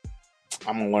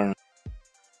 I'm gonna learn.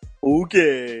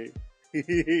 Okay.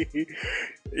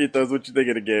 Ethos, what you think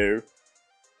of the game?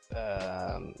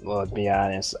 Well, to be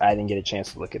honest, I didn't get a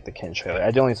chance to look at the Ken trailer.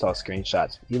 I only saw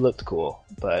screenshots. He looked cool,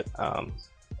 but I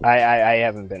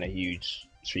haven't been a huge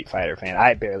Street Fighter fan.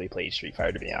 I barely played Street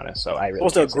Fighter, to be honest. So I really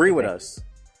supposed to agree with us.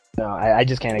 No, I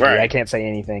just can't agree. Right. I can't say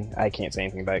anything. I can't say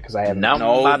anything about it because I haven't.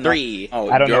 Number 3.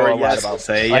 I don't know a lot about.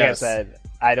 Say like yes. I said,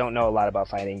 I don't know a lot about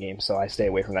fighting games, so I stay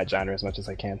away from that genre as much as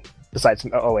I can. Besides,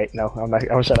 oh wait, no, I'm not.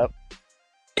 I'll shut up.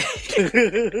 It's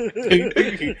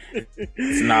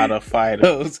not a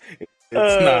fighter.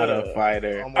 It's not a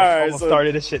fighter. Almost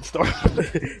started a shitstorm.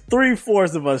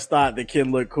 3/4 of us thought that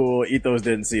Ken looked cool. Ethos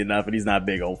didn't see enough, and he's not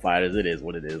big on fighters. It is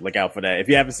what it is. Look out for that. If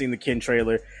you haven't seen the Ken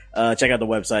trailer, check out the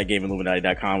website,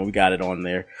 GameIlluminati.com. We got it on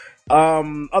there.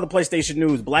 Other PlayStation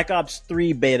news, Black Ops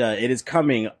 3 beta. It is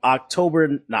coming not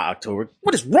October.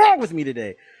 What is wrong with me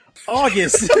today?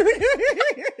 August.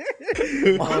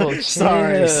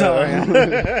 Sorry.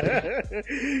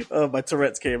 My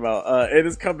Tourette's came out. It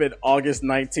is coming August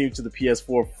 19th to the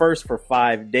PS4 first for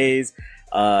 5 days.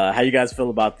 How you guys feel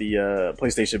about the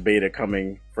PlayStation beta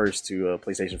coming first to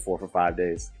PlayStation 4 for 5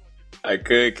 days? I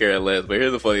could care less, but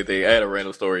here's the funny thing. I had a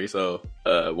random story. So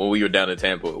when we were down in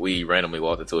Tampa, we randomly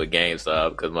walked into a GameStop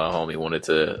because my homie wanted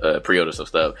to pre-order some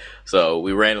stuff. So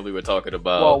we randomly were talking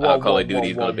about how Call of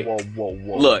Duty is going to be.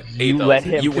 Look, you Ethos, let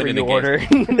him pre-order.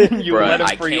 You let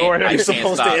him pre-order. You're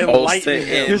supposed to enlighten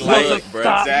him. You're supposed to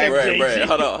stop him, bro.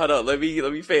 Hold on. Let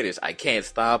me finish. I can't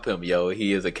stop him, yo.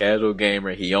 He is a casual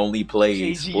gamer. He only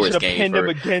plays sports games.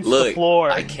 The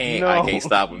floor. I can't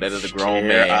stop him. That is a grown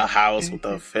man. A house with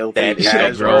a filthy. That is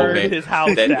a grown man. His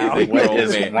house down. What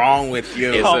is wrong with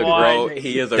you?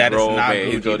 He is a grown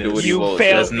man. He's gonna do what he wants.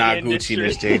 That's not Gucci,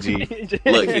 this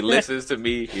JG. Look, he listens to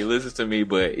me,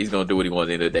 but he's gonna do what he wants at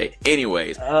the end of the day.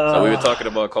 Anyways, so we were talking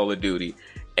about Call of Duty,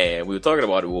 and we were talking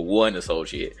about it with one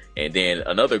associate, and then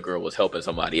another girl was helping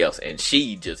somebody else, and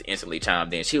she just instantly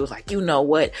chimed in. She was like, "You know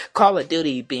what? Call of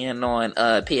Duty being on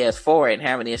PS4 and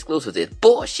having the exclusives is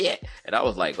bullshit." And I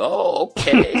was like, "Oh,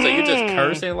 okay. So you're just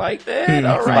cursing like that?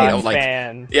 All right." I was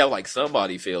like,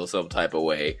 somebody feels some type of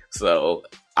way. So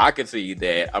I could see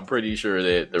that. I'm pretty sure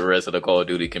that the rest of the Call of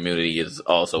Duty community is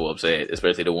also upset,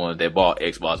 especially the ones that bought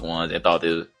Xbox Ones and thought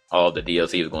that all the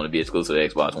DLC was going to be exclusive to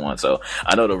Xbox One. So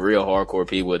I know the real hardcore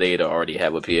people, they either already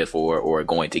have a PS4 or are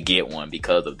going to get one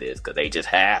because of this, because they just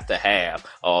have to have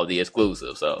all the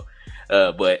exclusives. So,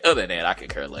 but other than that, I could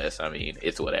care less. I mean,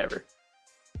 it's whatever.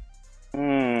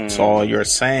 So you're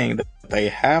saying that they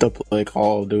have to play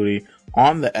Call of Duty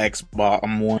on the Xbox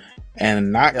One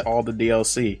and not all the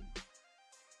DLC?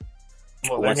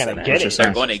 Well, they're gonna get it.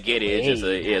 They're gonna get it.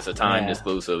 It's a timed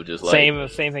exclusive. Just like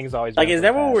same thing's always like. Is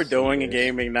that what we're doing in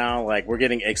gaming now? Like we're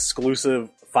getting exclusive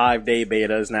 5-day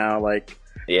betas now. Like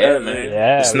yeah, man.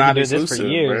 Yeah, it's not exclusive for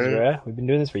years, bro. We've been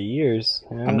doing this for years.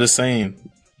 Yeah. I'm just saying,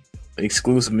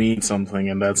 exclusive means something,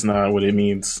 and that's not what it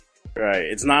means. Right,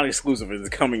 it's not exclusive. It's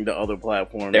coming to other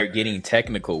platforms. They're getting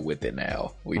technical with it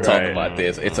now. We talk about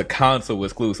this. It's a console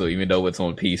exclusive, even though it's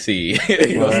on PC.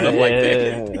 Stuff like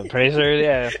that. I'm pretty sure,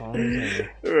 yeah.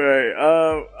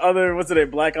 Right. What's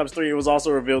it? Black Ops 3. It was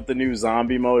also revealed the new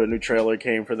zombie mode. A new trailer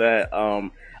came for that.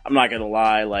 I'm not gonna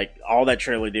lie. Like all that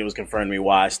trailer did was confirm to me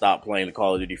why I stopped playing the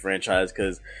Call of Duty franchise.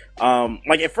 Because,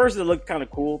 like at first it looked kind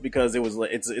of cool because it was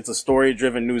like it's a story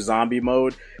driven new zombie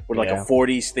mode with like a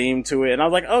 40s theme to it, and I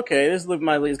was like, okay, it's got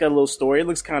a little story. It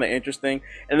looks kind of interesting.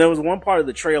 And there was one part of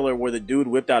the trailer where the dude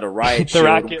whipped out a riot shield.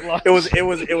 Rocket launch. It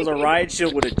was a riot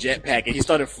shield with a jetpack, and he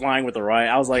started flying with the riot.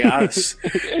 I was like, this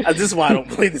is why I don't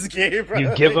play this game, bro.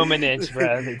 You give him an inch,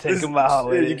 bro. They take him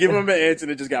out. You give him an inch, and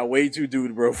it just got way too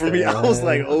dude, bro. For me, I was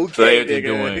like, okay, so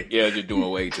they're doing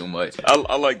way too much.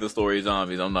 I like the story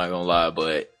zombies. I'm not gonna lie,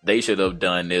 but they should have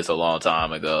done this a long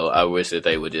time ago. I wish that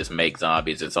they would just make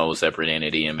zombies its own separate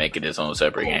entity and make it its own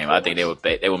separate game. I think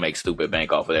they would make stupid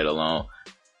bank off of that alone.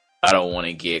 I don't want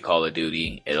to get Call of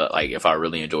Duty like if I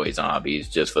really enjoy zombies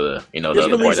just for the the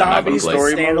other part I'm not gonna play.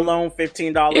 Standalone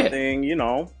 $15 thing,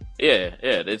 Yeah,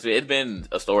 it's been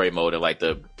a story mode and like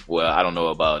I don't know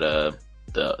about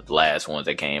the last ones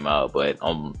that came out, but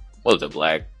what was it,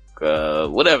 Black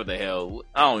whatever the hell.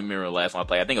 I don't remember the last one I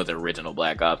played. I think it was the original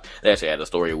Black Ops. They actually had a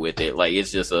story with it. Like,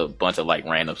 it's just a bunch of like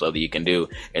random stuff that you can do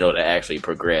in order to actually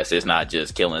progress. It's not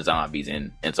just killing zombies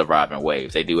and surviving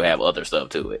waves. They do have other stuff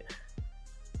to it.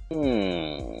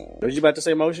 What was you about to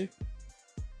say, Moshi?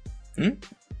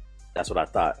 That's what I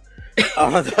thought.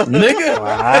 Nigga.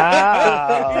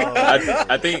 Wow.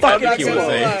 I think he was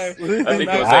saying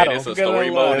it's a story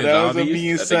mode in that was a zombies.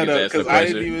 mean setup because I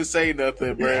didn't even say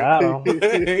nothing, bro. Wow.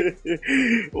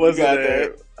 What's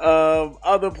that?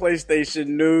 Other PlayStation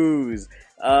news.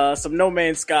 Some No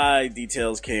Man's Sky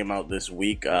details came out this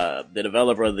week. The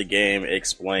developer of the game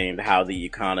explained how the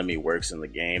economy works in the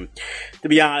game. To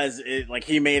be honest,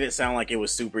 he made it sound like it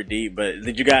was super deep. But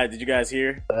did you guys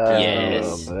hear?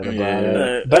 Yes.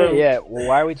 But yeah,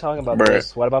 why are we talking about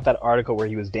this? What about that article where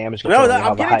he was damaged? No,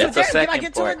 I'm getting to the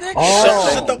second part.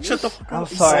 Shut the fuck I'm up.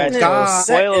 sorry.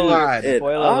 Spoiler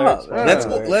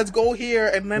alert. Let's go here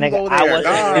and then Nigga, go there.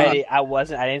 I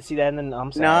wasn't ready. I didn't see that in the.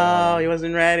 I'm sorry. No, he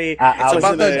wasn't ready. It's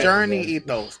about the journey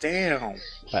ethos. Damn.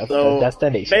 So that's the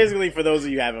nation. Basically, for those of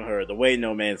you who haven't heard, the way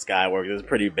No Man's Sky works is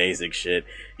pretty basic shit.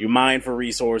 You mine for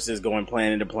resources, going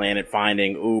planet to planet,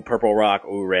 finding purple rock,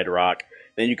 red rock.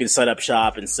 Then you can set up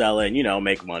shop and sell it and,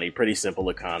 make money. Pretty simple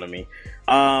economy.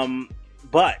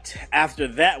 But after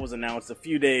that was announced a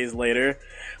few days later,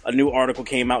 a new article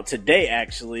came out today,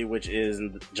 actually, which is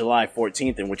July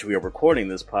 14th, in which we are recording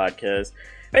this podcast.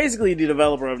 Basically, the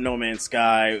developer of No Man's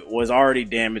Sky was already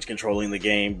damage controlling the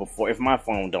game before. If my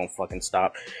phone don't fucking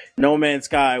stop, No Man's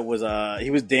Sky was he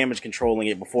was damage controlling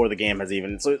it before the game has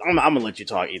even. So I'm gonna let you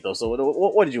talk, Etho. So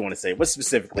what did you want to say? What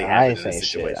specifically happened in this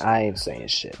situation? I ain't saying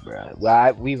shit, bro.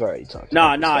 Well, we've already talked.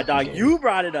 Nah, dog. You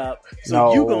brought it up,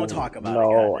 so you gonna talk about it.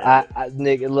 No,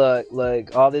 nigga,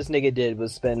 look. All this nigga did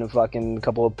was spend a fucking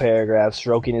couple of paragraphs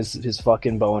stroking his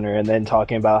fucking boner, and then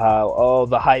talking about how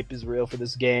the hype is real for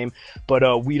this game,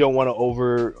 but we don't want to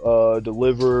over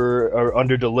deliver or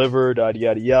under deliver, yada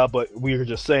yada yada. But we were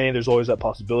just saying there's always that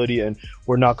possibility, and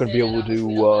we're not going to be able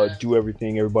to do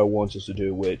everything everybody wants us to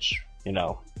do, which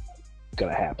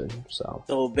gonna happen.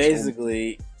 So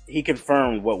basically, he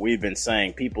confirmed what we've been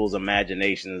saying. People's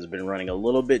imagination has been running a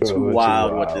little bit too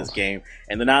wild with this game,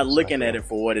 and they're not looking at it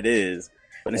for what it is,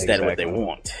 but instead what they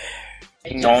want.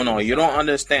 No, you don't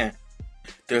understand.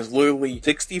 There's literally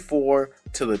 64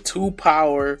 to the 2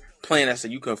 power planets that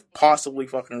you could possibly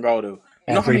fucking go to.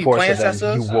 You know how many planets that's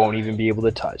you won't even be able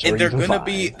to touch. And they're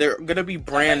gonna be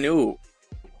brand new.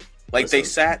 Like they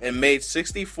sat and made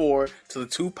 64 to the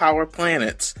 2 power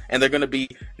planets, and they're gonna be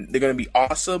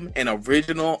awesome and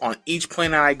original on each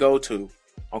planet I go to.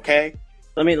 Okay?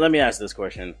 Let me ask this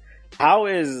question. How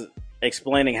is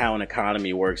explaining how an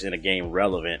economy works in a game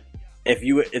relevant if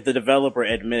the developer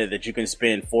admitted that you can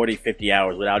spend 40, 50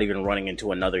 hours without even running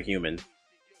into another human?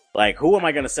 Like, who am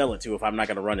I going to sell it to if I'm not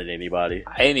going to run it to anybody?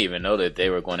 I didn't even know that they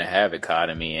were going to have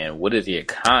economy, and what is the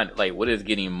what is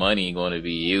getting money going to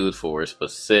be used for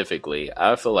specifically?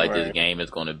 I feel like this game is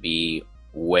going to be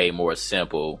way more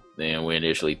simple than we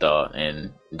initially thought,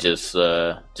 and just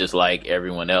like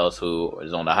everyone else who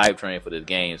is on the hype train for this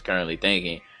game is currently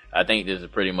thinking, I think this is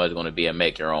pretty much going to be a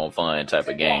make your own fun type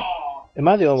of game. Am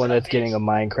I the only one that's getting a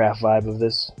Minecraft vibe of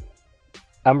this?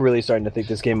 I'm really starting to think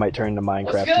this game might turn into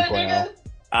Minecraft 2.0.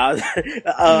 We're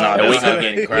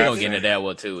gonna get into that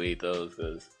one too, Ethos.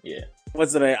 Cause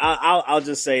what's the name? I'll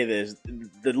just say this: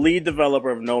 the lead developer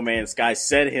of No Man's Sky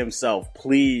said himself,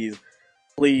 "Please,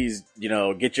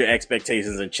 get your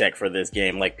expectations in check for this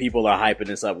game. Like, people are hyping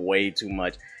this up way too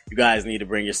much. You guys need to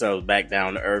bring yourselves back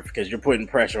down to earth because you're putting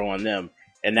pressure on them,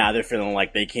 and now they're feeling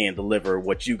like they can't deliver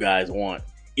what you guys want,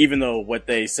 even though what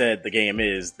they said the game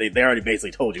is. They already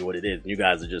basically told you what it is, and you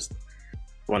guys are just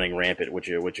running rampant with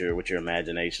your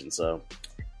imagination." So,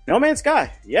 No Man's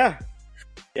Sky, yeah.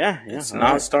 It's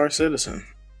not Star Citizen.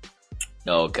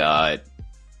 Oh God.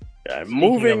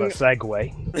 Moving of a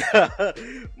segue.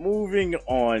 Moving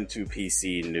on to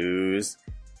PC news.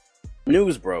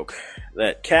 News broke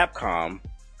that Capcom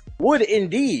would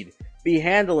indeed be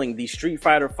handling the Street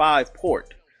Fighter V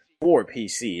port for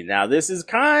PC. Now, this is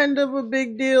kind of a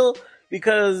big deal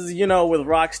because, with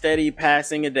Rocksteady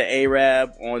passing it to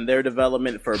Arab on their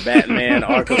development for Batman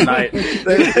Arkham Knight,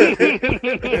 they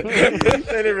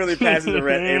didn't really pass it to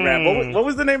Arab. What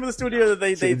was the name of the studio that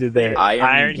they did there?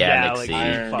 Iron Galaxy.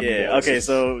 Okay,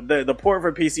 so the port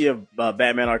for PC of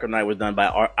Batman Arkham Knight was done by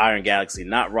Iron Galaxy,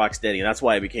 not Rocksteady, and that's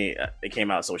why it came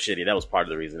out so shitty. That was part of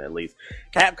the reason, at least.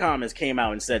 Capcom has came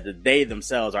out and said that they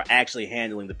themselves are actually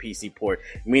handling the PC port,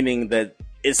 meaning that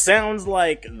it sounds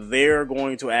like they're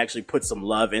going to actually put some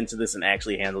love into this and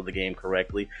actually handle the game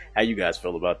correctly. How you guys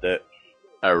feel about that?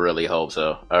 I really hope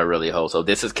so.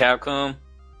 This is Capcom.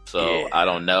 So I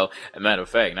don't know. As a matter of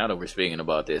fact, now that we're speaking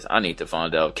about this, I need to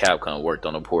find out if Capcom worked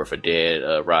on a port for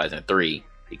Dead Rising 3,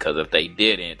 because if they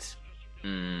didn't,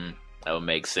 that would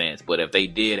make sense. But if they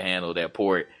did handle that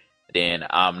port, then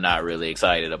I'm not really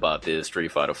excited about this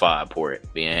Street Fighter V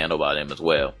port being handled by them as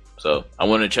well. So I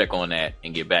want to check on that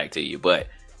and get back to you. But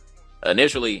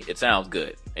initially, it sounds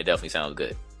good. It definitely sounds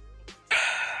good.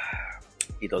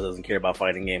 Ethos doesn't care about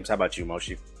fighting games. How about you,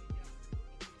 Moshi?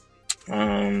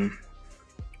 I'm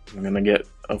gonna get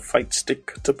a fight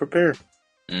stick to prepare.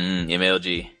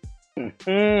 MLG.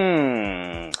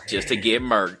 Just to get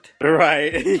murked.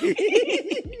 Right.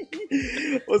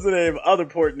 What's the name? Other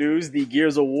port news. The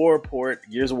Gears of War port,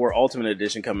 Gears of War Ultimate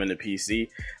Edition, coming to PC.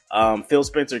 Phil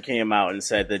Spencer came out and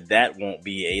said that won't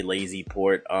be a lazy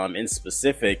port. In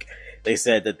specific, they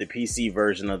said that the PC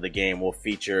version of the game will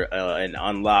feature an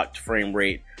unlocked frame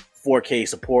rate 4K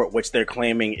support, which they're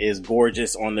claiming is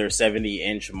gorgeous on their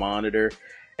 70-inch monitor,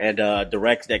 and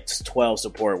DirectX 12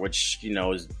 support, which, you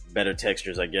know, is better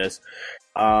textures, I guess.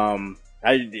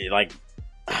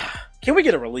 Can we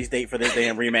get a release date for this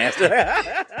damn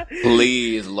remaster?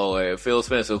 Please, Lord. Phil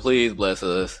Spencer, please bless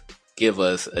us. Give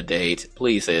us a date.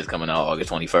 Please say it's coming out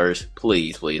August 21st.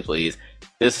 Please, please, please.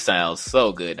 This sounds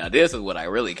so good. Now, this is what I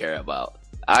really care about.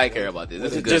 I care about this.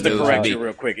 This is good just to news correct for you me.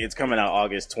 real quick, it's coming out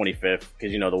August 25th,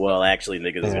 because, you know, the well actually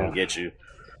niggas is gonna get you.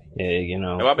 Yeah, you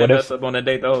know. Have I been messed up on that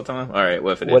date the whole time? All right,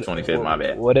 what if it is 25th? My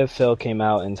bad. What if Phil came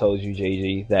out and told you,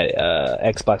 JG, that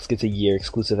Xbox gets a year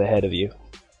exclusive ahead of you?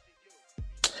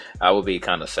 I would be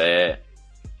kind of sad,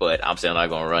 but I'm still not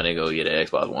going to run and go get an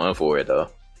Xbox One for it, though.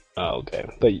 Oh, okay.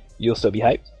 But you'll still be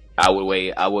hyped? I would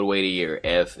wait a year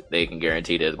if they can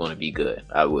guarantee that it's going to be good.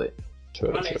 I would.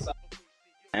 True.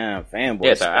 Fanboy.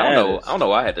 Yes, I don't know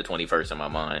why I had the 21st in my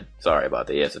mind. Sorry about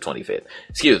that. Yes, the 25th.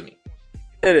 Excuse me.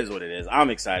 It is what it is.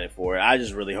 I'm excited for it. I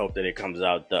just really hope that it comes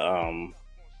out the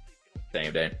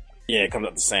Same day. Yeah, it comes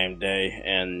out the same day,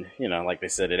 and, you know, like they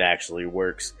said, it actually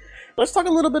works. Let's talk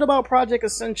a little bit about Project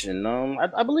Ascension.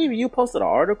 I believe you posted an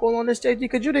article on this, JG.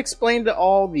 Could you explain to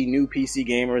all the new PC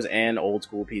gamers and old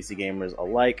school PC gamers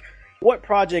alike what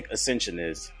Project Ascension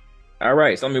is? All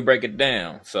right, so let me break it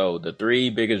down. So the three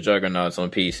biggest juggernauts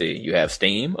on PC, you have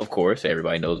Steam, of course.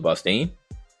 Everybody knows about Steam.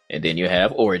 And then you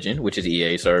have Origin, which is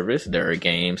EA service. There are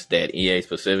games that EA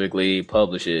specifically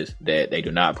publishes that they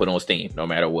do not put on Steam, no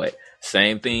matter what.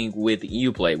 Same thing with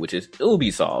Uplay, which is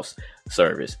Ubisoft's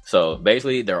service. So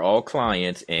basically, they're all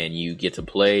clients, and you get to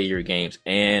play your games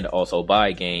and also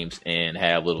buy games and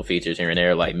have little features here and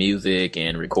there like music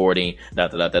and recording,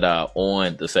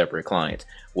 on the separate clients.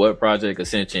 What Project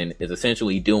Ascension is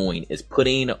essentially doing is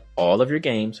putting all of your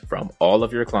games from all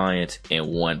of your clients in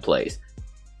one place.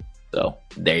 So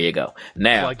there you go.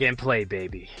 Now, plug and play,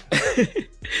 baby.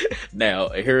 Now,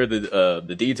 here are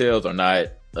the details are not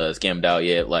skimmed out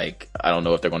yet. Like, I don't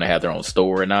know if they're going to have their own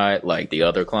store or not, like the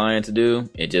other clients do.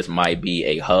 It just might be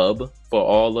a hub for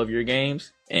all of your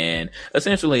games. And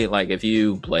essentially, like, if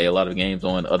you play a lot of games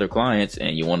on other clients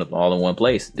and you want them all in one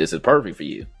place, this is perfect for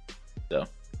you. So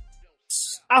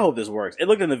I hope this works. It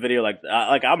looked in the video like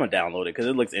I'm gonna download it because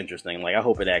it looks interesting. Like, I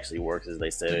hope it actually works as they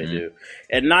say they do.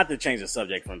 And not to change the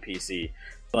subject from PC,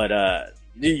 but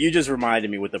you just reminded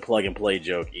me with the plug and play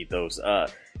joke, Ethos.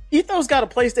 Ethos got a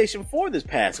PlayStation 4 this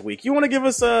past week. You want to give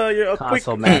us a quick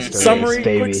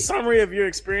summary of your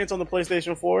experience on the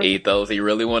PlayStation 4? Ethos, you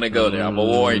really want to go there? I'm gonna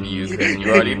warn you because you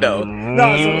already know.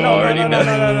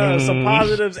 No. Some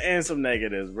positives and some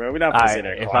negatives, bro. We're not gonna say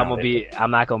that. If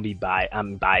I'm not gonna be biased.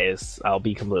 I'm biased. I'll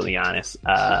be completely honest.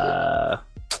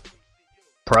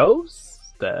 Pros,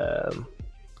 the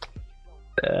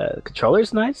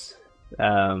controller's nice.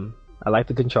 I like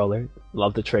the controller.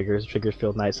 Love the triggers. Triggers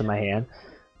feel nice in my hand.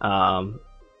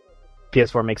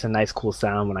 PS4 makes a nice, cool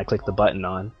sound when I click the button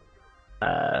on.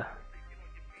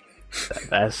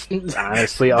 That's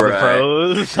honestly all the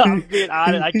pros. I'm being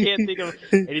honest. I can't think of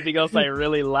anything else I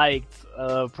really liked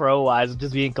pro-wise.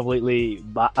 Just being completely,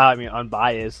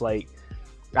 unbiased. Like,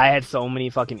 I had so many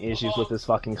fucking issues with this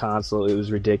fucking console. It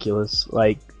was ridiculous.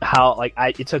 Like,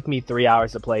 it took me 3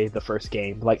 hours to play the first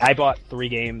game. Like, I bought 3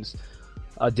 games.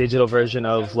 A digital version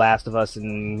of Last of Us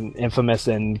and Infamous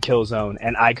and Killzone,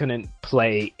 and I couldn't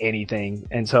play anything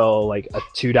until like a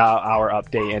 2-hour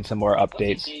update and some more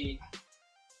updates.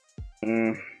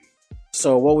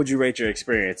 So what would you rate your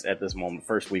experience at this moment,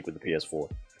 first week with the PS4?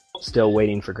 Still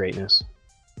waiting for greatness.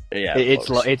 Yeah,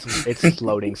 it's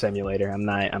loading simulator. I'm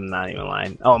not even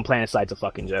lying. Oh, and PlanetSide's a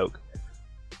fucking joke.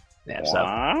 Yeah,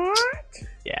 what?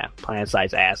 Yeah,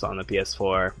 PlanetSide's ass on the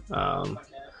PS4.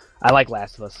 I like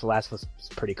Last of Us. Last of Us is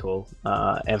pretty cool.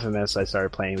 Infamous, I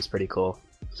started playing, was pretty cool.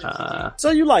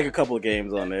 So you like a couple of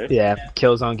games on there? Yeah,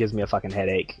 Killzone gives me a fucking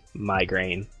headache,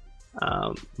 migraine.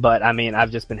 But I mean,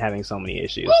 I've just been having so many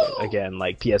issues. Again,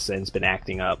 like PSN's been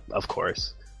acting up, of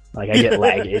course. Like I get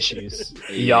lag issues.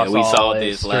 Yeah, we saw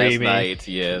this last night.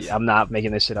 Yes, I'm not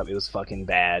making this shit up. It was fucking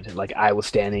bad. Like I was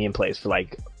standing in place for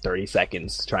like 30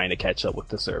 seconds trying to catch up with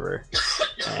the server,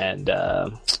 and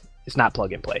it's not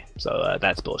plug and play. So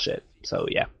that's bullshit. So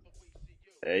yeah.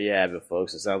 There you have it,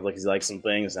 folks. It sounds like he likes some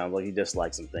things. Sounds like he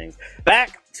dislikes some things.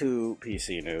 Back to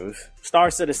PC news.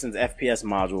 Star Citizen's FPS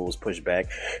module was pushed back,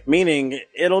 meaning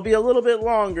it'll be a little bit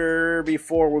longer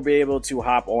before we'll be able to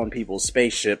hop on people's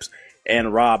spaceships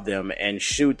and rob them and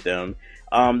shoot them.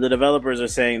 The developers are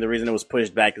saying the reason it was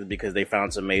pushed back is because they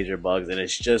found some major bugs and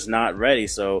it's just not ready.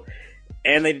 So,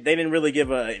 and they didn't really give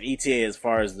an ETA as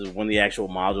far as when the actual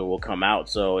module will come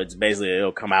out. So it's basically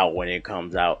it'll come out when it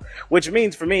comes out, which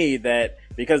means for me that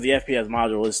because the FPS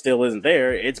module still isn't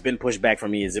there, it's been pushed back for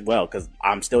me as well because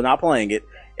I'm still not playing it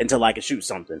until I can shoot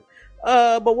something.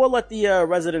 But we'll let the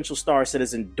residential Star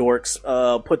Citizen dorks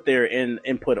put their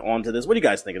input onto this. What do you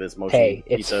guys think of this motion? Hey,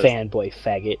 it's fanboy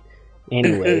faggot.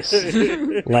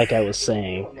 Anyways, like I was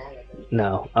saying,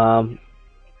 no.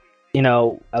 You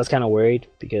know, I was kind of worried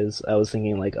because I was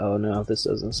thinking like, oh no, this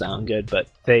doesn't sound good. But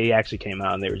they actually came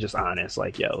out and they were just honest,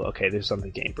 like, yo, okay, there's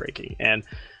something game breaking. And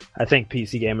I think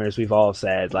PC gamers, we've all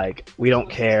said, like, we don't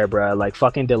care, bruh. Like,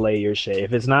 fucking delay your shit.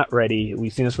 If it's not ready,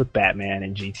 we've seen this with Batman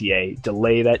and GTA.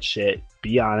 Delay that shit.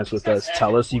 Be honest with us.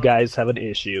 Tell us you guys have an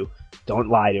issue. Don't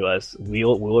lie to us.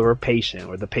 We're patient.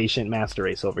 We're the patient master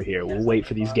race over here. We'll wait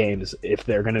for these games if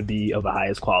they're going to be of the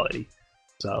highest quality.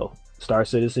 So, Star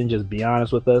Citizen, just be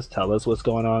honest with us. Tell us what's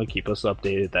going on. Keep us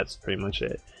updated. That's pretty much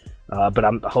it.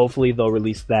 But hopefully they'll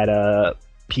release that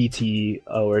PT,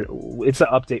 or it's an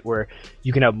update where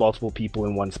you can have multiple people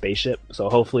in one spaceship. So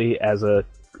hopefully, as a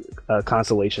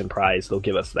consolation prize, they'll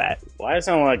give us that. Why does it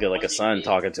sound like a son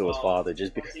talking to his father?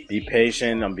 Just be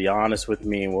patient and be honest with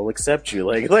me, and we'll accept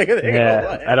you.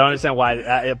 Yeah, I don't understand why.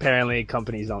 Apparently,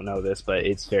 companies don't know this, but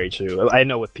it's very true. I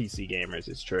know with PC gamers,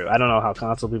 it's true. I don't know how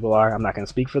console people are. I'm not going to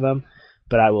speak for them.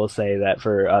 But I will say that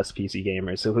for us PC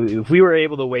gamers, so if we were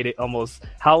able to wait almost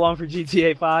how long for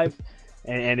GTA 5,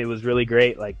 and it was really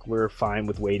great, like, we're fine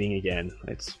with waiting again.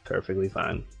 It's perfectly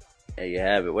fine. There you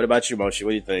have it. What about you, Moshi?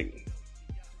 What do you think?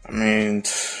 I mean,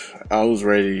 I was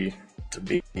ready to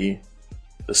be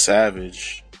the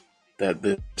savage that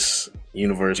this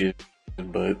universe is,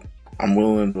 but I'm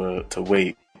willing to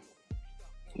wait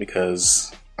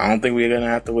because I don't think we're going to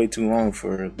have to wait too long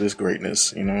for this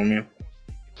greatness. You know what I mean?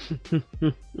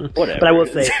 Whatever. But I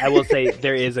will say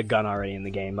there is a gun already in the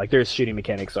game. Like, there's shooting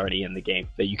mechanics already in the game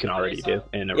that you can already do.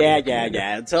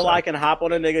 Yeah. Until I can hop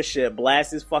on a nigga ship,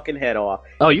 blast his fucking head off.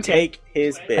 Oh, you take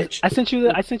his bitch. I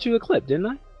sent you a clip, didn't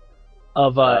I?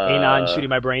 Of Anon shooting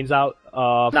my brains out.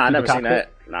 I never seen that.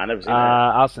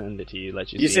 I'll send it to you.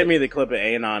 You sent me the clip of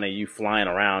Anon and you flying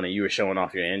around and you were showing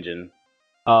off your engine.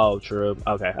 Oh, true.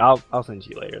 Okay, I'll send it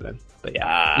to you later then. But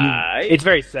yeah, it's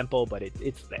very simple, but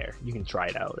it's there. You can try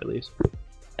it out at least.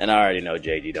 And I already know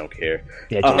JD don't care.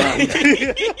 Yeah,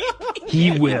 JD.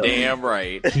 He will. Damn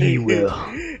right. He will.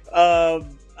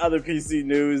 Other PC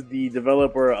news: the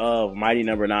developer of Mighty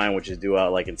No. 9, which is due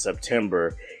out like in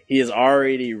September, he has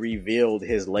already revealed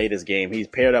his latest game. He's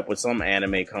paired up with some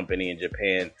anime company in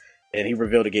Japan, and he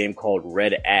revealed a game called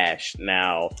Red Ash.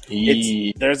 Now,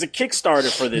 there's a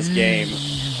Kickstarter for this game,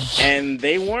 and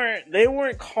they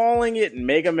weren't calling it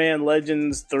Mega Man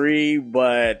Legends 3,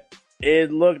 but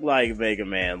it looked like Mega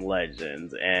Man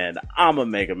Legends, and I'm a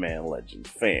Mega Man Legends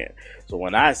fan. So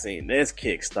when I seen this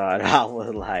Kickstarter, I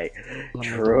was like,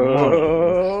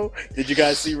 true. Did you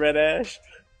guys see Red Ash?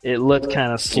 It looked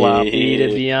kind of sloppy, to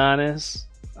be honest.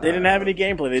 They didn't have any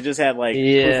gameplay. They just had like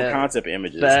proof of concept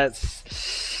images.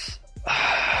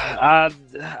 I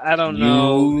don't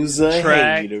know. Use a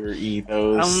hater,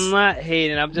 Ethos. I'm not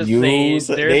hating. I'm just saying.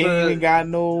 They ain't got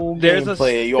no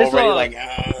gameplay. You already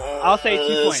I'll say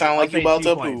 2 points. Sound like you about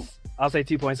to poop. I'll say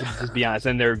 2 points. Just be honest,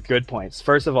 and they're good points.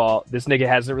 First of all, this nigga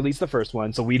hasn't released the first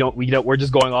one, so we're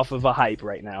just going off of a hype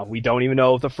right now. We don't even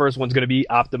know if the first one's going to be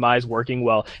optimized, working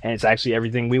well, and it's actually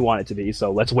everything we want it to be.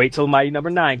 So let's wait till Mighty No.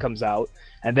 9 comes out,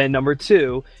 and then number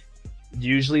 2.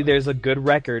 Usually there's a good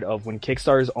record of when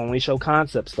Kickstarters only show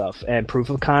concept stuff and proof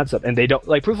of concept, and they don't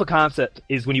like proof of concept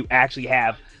is when you actually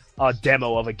have a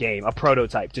demo of a game, a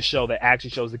prototype to show that actually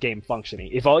shows the game functioning.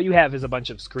 If all you have is a bunch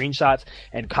of screenshots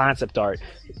and concept art,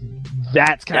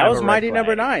 that's kind of Mighty No.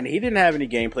 9. He didn't have any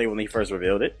gameplay when he first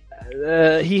revealed it.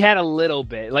 He had a little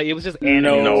bit. Like, it was just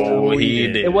animated. No, he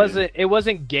did. It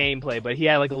wasn't gameplay, but he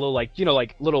had like a little, like,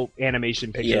 little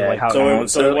animation picture. Yeah, like how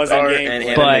so it wasn't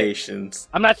gameplay. Animations.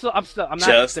 I'm not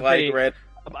just like Red.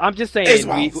 I'm just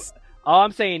saying. All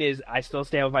I'm saying is, I still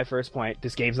stand with my first point.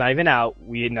 This game's not even out.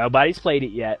 Nobody's played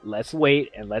it yet. Let's wait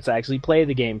and let's actually play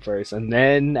the game first, and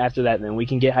then after that, then we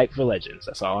can get hyped for Legends.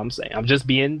 That's all I'm saying. I'm just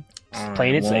playing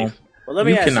it safe. Well, let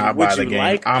me ask you, would you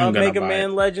like a Mega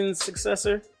Man Legends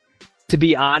successor? To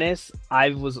be honest, I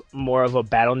was more of a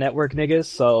Battle Network nigga,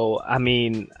 so I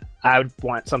mean, I would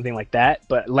want something like that.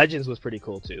 But Legends was pretty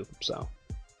cool too. So,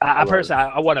 I personally,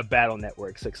 I want a Battle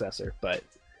Network successor, but.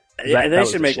 They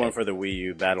should make one for the Wii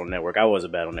U, Battle Network. I was a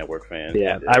Battle Network fan.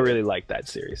 Yeah, I really like that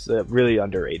series. A really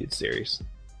underrated series.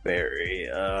 Very.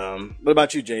 What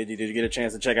about you, JD? Did you get a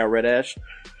chance to check out Red Ash?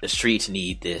 The streets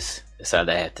need this. That's all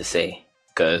I have to say.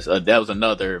 Because that was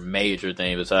another major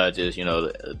thing besides just,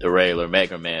 the regular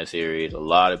Mega Man series. A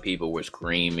lot of people were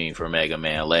screaming for Mega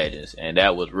Man Legends. And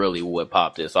that was really what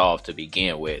popped this off to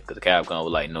begin with. Because Capcom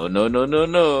was like, no.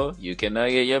 You cannot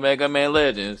get your Mega Man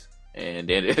Legends. And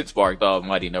then it sparked off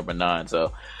Mighty Number 9.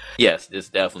 So, yes, this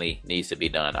definitely needs to be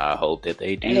done. I hope that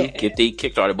they do get the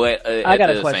Kickstarter. But at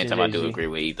the same time, I do agree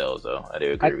with Ethos, though. I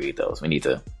do agree with Ethos. We need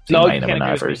to see Mighty Number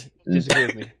 9 first. Disagree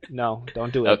with me. No,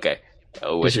 don't do it. Okay.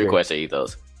 What's your question,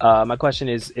 Ethos? My question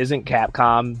is, isn't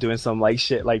Capcom doing some like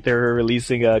shit, like they're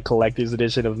releasing a collector's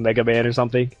edition of Mega Man or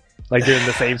something? Like during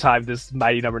the same time this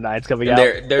Mighty Number 9's coming out.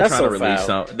 They're trying to release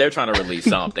something. They're trying to release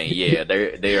something. Yeah,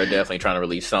 they are definitely trying to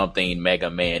release something Mega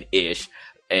Man-ish,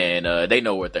 and they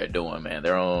know what they're doing, man.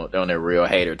 They're on their real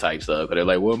hater type stuff. But they're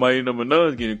like, well, Mighty Number 9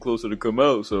 is getting closer to come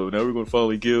out, so now we're gonna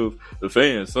finally give the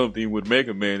fans something with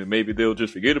Mega Man, and maybe they'll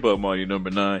just forget about Mighty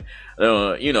Number 9.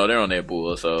 They're on their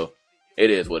bull, so it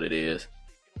is what it is.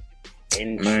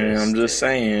 Man, I'm just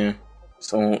saying.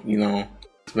 So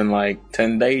it's been like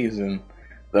 10 days and.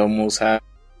 They're almost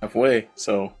halfway,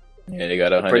 so yeah, they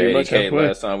got 180K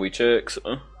last time we checked.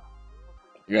 So.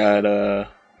 Got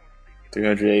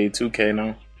 382K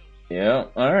now. Yeah,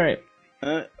 all right.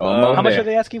 How much are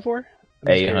they asking for?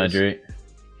 800K.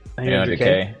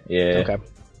 Yeah. Okay.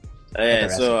 Yeah,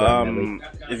 so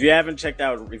if you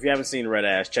haven't seen Red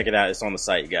Ash, check it out. It's on the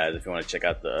site, guys. If you want to check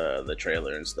out the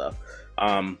trailer and stuff.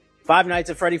 Five Nights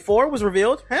at Freddy 4 was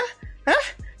revealed. Huh?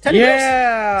 Teddy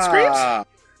bears? Screams?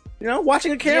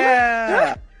 Watching a camera?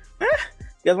 Yeah. You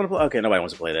guys want to play? Okay, nobody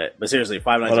wants to play that. But seriously,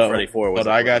 Five Nights at Freddy 4 was.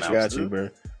 I got you, bro.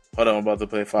 Hold on, I'm about to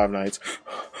play Five Nights.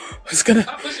 It's gonna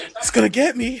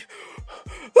get me.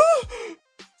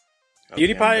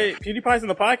 PewDiePie's in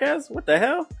the podcast? What the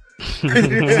hell? What's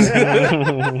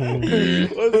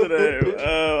the name?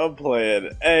 I'm playing.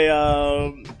 Hey,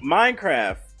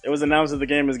 Minecraft. It was announced that the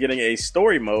game is getting a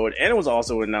story mode, and it was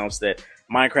also announced that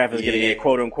Minecraft is getting a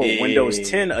quote-unquote Windows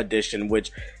 10 edition,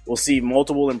 which will see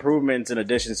multiple improvements and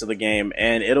additions to the game,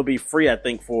 and it'll be free, I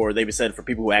think, they've said, for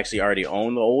people who actually already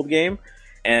own the old game.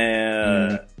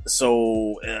 And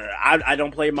so I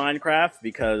don't play Minecraft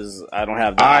because I don't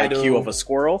have the IQ of a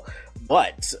squirrel.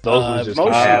 But Moshi does. Those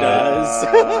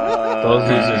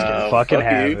losers can fucking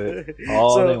have it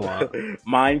all they want.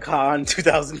 Minecon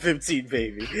 2015,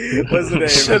 baby. What's the name?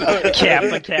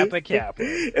 Kappa.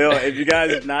 If you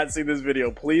guys have not seen this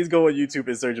video, please go on YouTube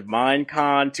and search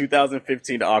Minecon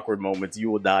 2015 awkward moments.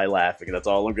 You will die laughing. That's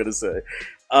all I'm gonna say.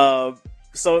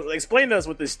 So explain to us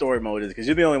what this story mode is, because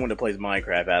you're the only one that plays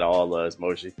Minecraft out of all of us,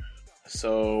 Moshi.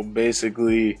 So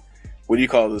basically, what do you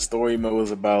call the story mode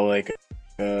is about like.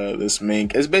 It's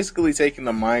basically taking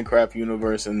the Minecraft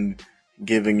universe and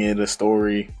giving it a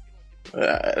story.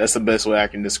 That's the best way I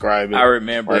can describe it. I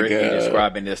remember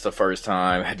describing this the first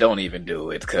time. Don't even do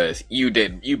it because you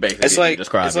basically didn't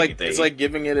describe anything. It's like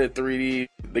giving it a 3D.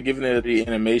 They're giving it a 3D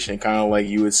animation, kind of like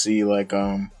you would see like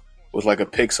with like a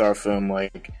Pixar film,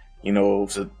 like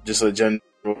just a general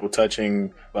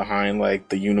touching behind like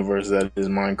the universe that is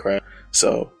Minecraft.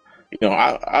 So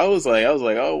I was like,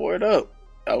 oh, word up.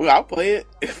 I'll play it.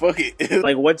 Fuck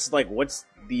it. What's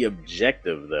the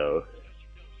objective though?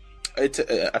 I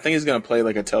think it's gonna play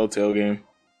like a Telltale game.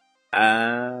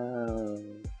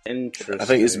 Interesting. I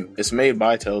think it's made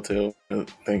by Telltale. I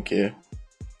think, yeah.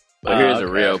 But here's a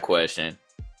real question: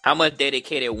 how much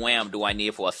dedicated WAM do I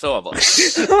need for a server?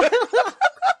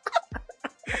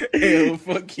 Hey,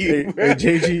 fuck you, hey,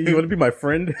 JG. You want to be my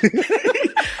friend?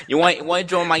 You want to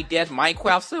join my dad's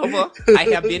Minecraft server? I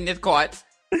have business cards.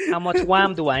 How much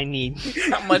wham do I need?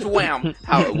 How much wham?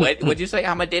 What'd you say?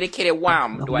 How much dedicated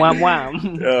wham do I Wham need?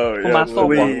 wham. Oh, For yeah, my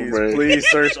soul. please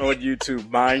search on YouTube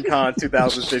Minecon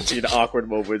 2015 awkward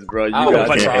moments, bro. You I guys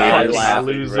was will crying, die laughing,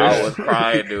 loser. bro. I was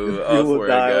crying, dude. You I will swear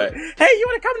die. to God. Hey, you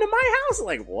want to come to my house?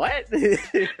 Like what?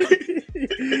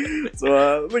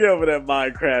 So look over that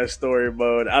Minecraft story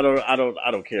mode. I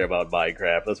don't care about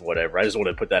Minecraft. That's whatever. I just want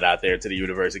to put that out there to the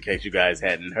universe in case you guys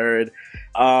hadn't heard.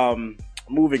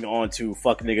 Moving on to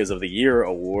Fuck Niggas of the Year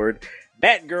award.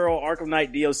 Batgirl Arkham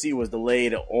Knight DLC was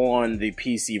delayed on the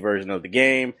PC version of the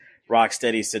game.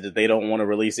 Rocksteady said that they don't want to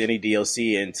release any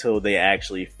DLC until they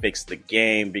actually fix the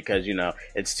game because, you know,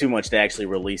 it's too much to actually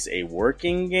release a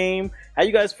working game. How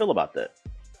you guys feel about that?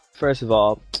 First of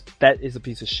all, that is a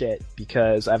piece of shit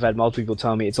because I've had multiple people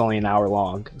tell me it's only an hour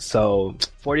long. So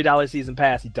 $40 season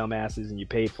pass, you dumbasses, and you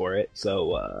paid for it.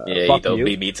 So yeah, fuck you you.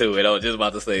 beat me to it. I was just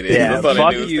about to say this. Yeah,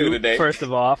 fuck you. Today. First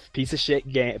of all, piece of shit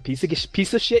game, piece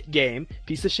of shit game,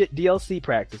 piece of shit DLC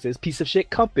practices, piece of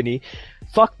shit company.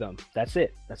 Fuck them. That's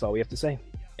it. That's all we have to say.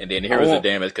 And then here's the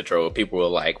damage control. People were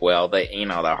like, well, the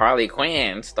Harley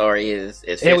Quinn story is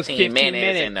 15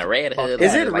 minutes and the Red Hood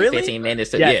is it like really 15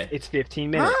 minutes. Yeah, it's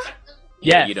 15 minutes. Huh?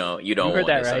 Yeah, Yes. you don't heard want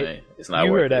that, this. right? It's not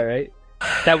You worth heard that, it. right?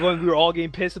 That one we were all getting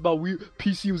pissed about.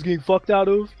 PC was getting fucked out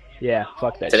of. Yeah,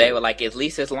 fuck that. Today shit. were like, at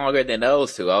least it's longer than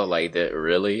those two. I was like, that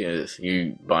really is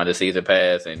you buying the season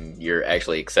pass and you're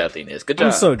actually accepting this. Good job.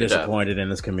 I'm so Good job. disappointed in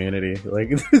this community. Like,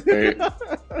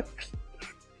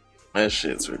 That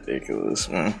shit's ridiculous,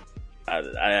 man.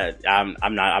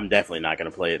 I'm definitely not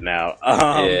gonna play it now.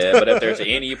 Yeah, but if there's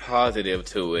any positive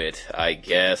to it, I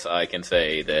guess I can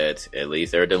say that at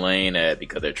least they're delaying that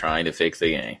because they're trying to fix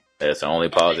the game. That's the only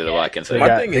positive I can say.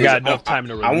 They got enough time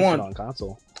to release it on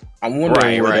console. I'm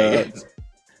wondering Right.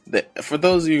 for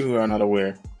those of you who are not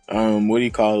aware, what do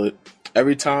you call it?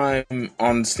 Every time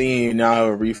on Steam, you now have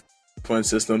a refund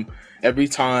system. Every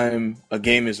time a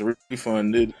game is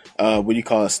refunded, what do you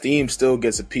call it? Steam still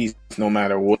gets a piece, no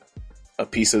matter what, a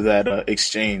piece of that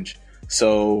exchange.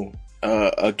 So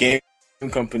a game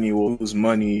company will lose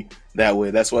money that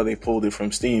way. That's why they pulled it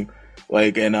from Steam.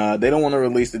 Like, and they don't want to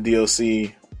release the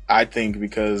DLC, I think,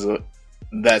 because of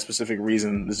that specific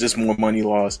reason. There's just more money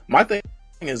lost. My thing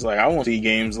is, like, I want to see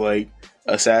games like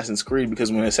Assassin's Creed,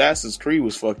 because when Assassin's Creed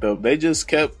was fucked up, they just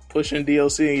kept pushing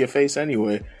DLC in your face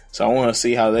anyway. So I want to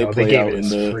see how they play out in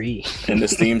the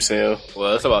Steam sale.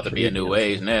 Well, it's about to be a new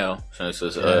age now since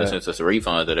it's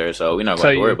refunds are there, so we're not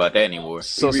going to worry about that anymore.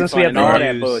 So since we have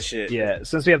the news,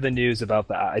 since we have the news about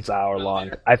it's an hour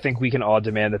long, I think we can all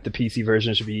demand that the PC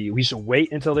version we should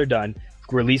wait until they're done,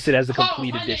 release it as a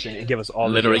complete edition, and give us all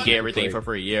literally get everything for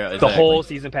free. Yeah, exactly. The whole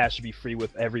season pass should be free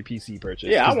with every PC purchase.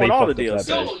 Yeah, I want all the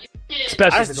DLC.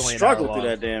 Especially I if it's only struggled through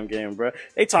that damn game, bro.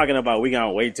 They talking about we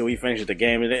gonna wait till we finish the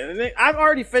game. I've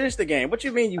already finished the game. What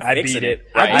you mean you fixing it?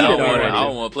 I beat it already. I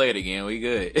don't want to play it again. We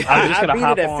good. I beat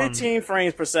it at 15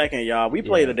 frames per second, y'all. We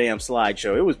played a damn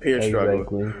slideshow. It was pure struggle.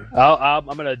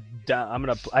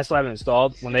 I still haven't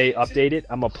installed. When they update it,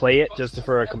 I'm gonna play it just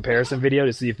for a comparison video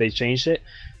to see if they changed it.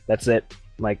 That's it.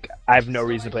 Like, I have no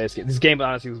reason to play this game. This game,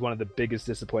 honestly, was one of the biggest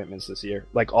disappointments this year.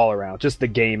 Like, all around. Just the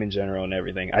game in general and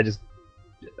everything.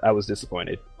 I was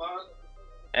disappointed.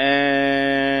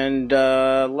 And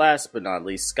last but not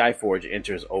least, Skyforge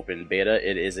enters open beta.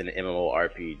 It is an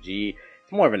MMORPG.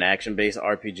 It's more of an action-based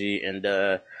RPG. And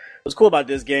what's cool about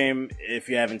this game, if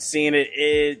you haven't seen it,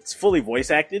 it's fully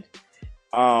voice-acted.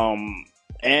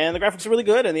 And the graphics are really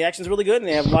good, and the action's really good, and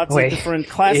they have lots of different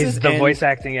classes. Is the voice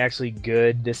acting actually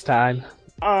good this time?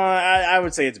 I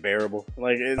would say it's bearable.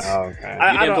 Like, it's. Okay.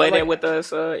 You didn't play that with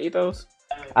us, Ethos?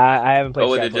 I haven't played. Oh,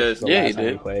 was it just? Yeah, you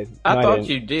did. I thought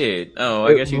you did. Oh,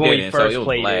 I guess you didn't. So it was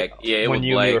black. It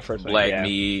was black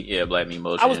me. Yeah, black me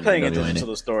motion. I was paying attention to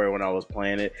the story when I was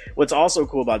playing it. What's also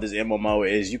cool about this MMO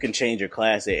is you can change your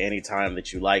class at any time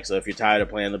that you like. So if you're tired of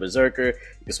playing the Berserker,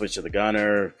 you can switch to the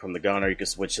Gunner. From the Gunner, you can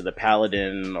switch to the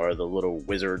Paladin or the little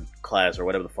Wizard class or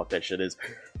whatever the fuck that shit is.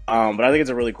 But I think it's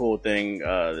a really cool thing.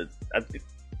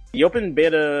 The open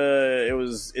beta,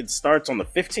 it starts on the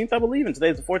 15th, I believe, and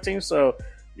today's the 14th, so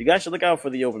you guys should look out for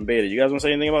the open beta. You guys want to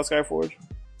say anything about Skyforge?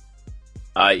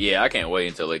 Yeah, I can't wait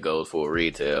until it goes full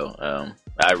retail.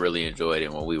 I really enjoyed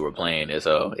it when we were playing it,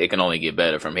 so it can only get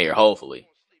better from here, hopefully.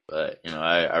 But,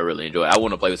 I really enjoy it. I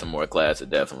want to play with some more classes,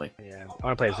 definitely. Yeah, I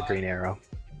want to play as the Green Arrow.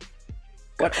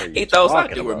 Ethos, I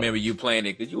do remember you playing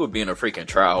it, because you were being a freaking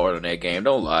tryhard on that game.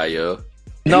 Don't lie, yo.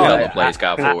 No, I played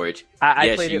Skyforge. I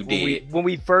yes, played you it did. when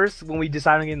we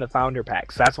decided to get in the founder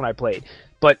packs. That's when I played.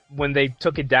 But when they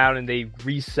took it down and they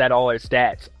reset all their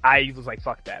stats, I was like,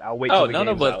 "Fuck that! I'll wait." Oh, till the none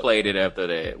of game's us out. played it after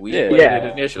that. We Yeah. played Yeah.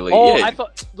 it initially. Oh, yeah.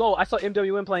 I saw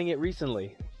MWM playing it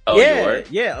recently. Oh, you yeah, were?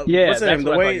 yeah. Yeah, What's the that's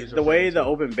name? what I thought you The was way referring the to.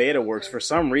 open beta works, for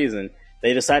some reason,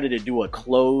 they decided to do a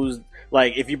closed.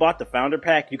 Like, if you bought the founder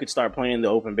pack, you could start playing the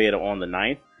open beta on the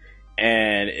 9th,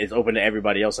 and it's open to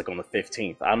everybody else like on the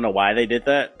 15th. I don't know why they did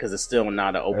that, because it's still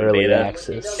not an open Early beta.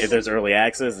 access. If there's early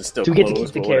access, it's still Do we closed. get to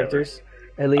keep the but whatever. characters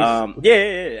at least?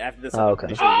 Yeah. After this, Oh, okay.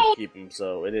 you should keep them.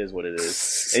 So it is what it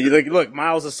is. And you look,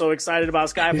 Miles is so excited about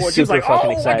Skyforge. He's Super like, fucking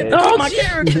 "Oh, excited. I can my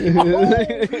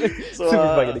character!" So, Super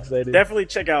fucking excited. Definitely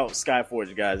check out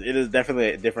Skyforge, guys. It is definitely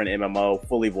a different MMO,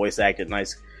 fully voice acted,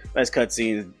 nice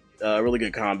cutscenes, really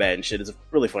good combat and shit. It's a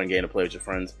really fun game to play with your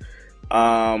friends.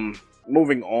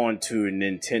 Moving on to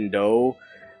Nintendo.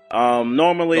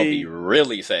 Normally, Gonna be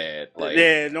really sad. Like,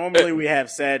 normally we have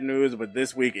sad news, but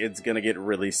this week it's gonna get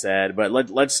really sad. But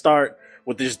let's start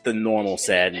with just the normal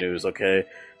sad news, okay?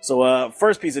 So,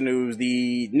 first piece of news: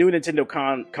 the new Nintendo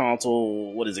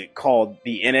console. What is it called?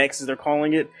 The NX, as they're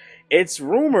calling it. It's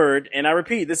rumored, and I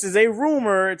repeat, this is a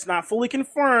rumor. It's not fully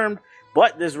confirmed,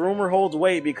 but this rumor holds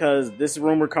weight because this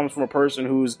rumor comes from a person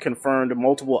who's confirmed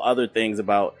multiple other things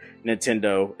about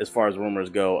Nintendo as far as rumors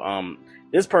go.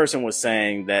 This person was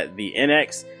saying that the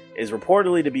NX is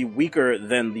reportedly to be weaker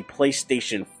than the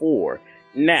PlayStation 4.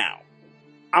 Now,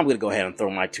 I'm going to go ahead and throw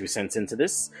my 2 cents into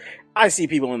this. I see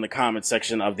people in the comment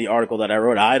section of the article that I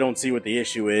wrote. I don't see what the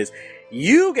issue is.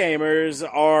 You gamers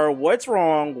are what's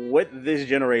wrong with this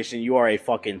generation. You are a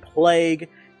fucking plague.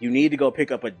 You need to go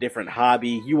pick up a different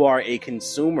hobby. You are a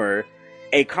consumer.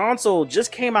 A console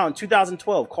just came out in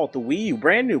 2012 called the Wii U,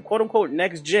 brand new, quote unquote,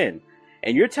 next gen.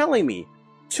 And you're telling me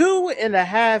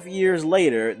 2.5 years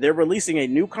later, they're releasing a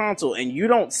new console and you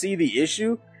don't see the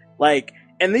issue? Like,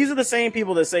 and these are the same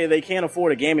people that say they can't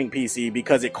afford a gaming PC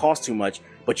because it costs too much,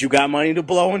 but you got money to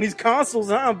blow on these consoles,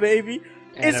 huh, baby?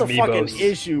 And it's amiibos. a fucking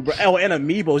issue, bro. Oh, and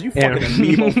amiibos. You fucking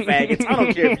amiibo faggots. I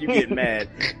don't care if you get mad.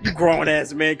 You grown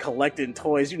ass man collecting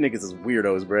toys. You niggas is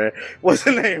weirdos, bro. What's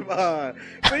the name? But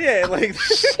yeah, like.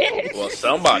 well,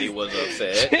 somebody was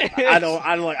upset.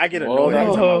 I get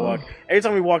annoyed every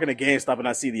time we walk in a GameStop and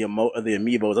I see the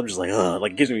amiibos. I'm just like,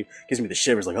 like it gives me the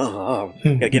shivers. Like,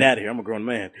 gotta get out of here. I'm a grown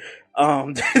man.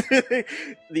 The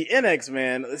NX,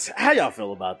 man. How y'all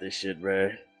feel about this shit,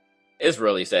 bro? It's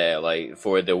really sad, like,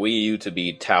 for the Wii U to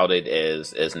be touted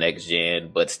as next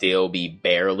gen, but still be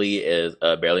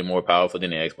barely more powerful than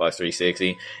the Xbox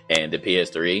 360 and the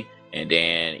PS3, and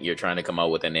then you're trying to come out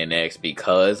with an NX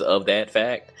because of that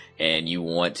fact, and you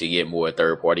want to get more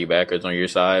third-party backers on your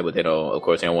side, but of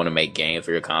course, they don't want to make games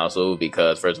for your console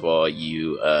because, first of all,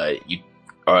 you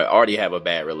already have a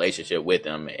bad relationship with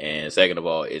them, and second of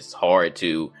all, it's hard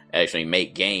to actually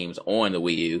make games on the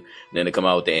Wii U, then to come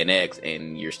out with the NX,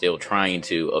 and you're still trying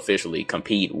to officially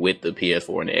compete with the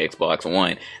PS4 and the Xbox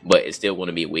One, but it's still going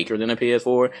to be weaker than the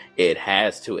PS4. It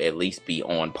has to at least be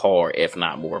on par, if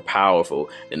not more powerful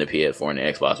than the PS4 and the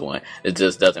Xbox One. It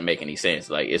just doesn't make any sense.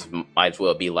 Like, it might as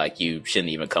well be like you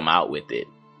shouldn't even come out with it.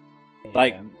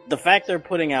 Like, the fact they're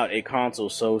putting out a console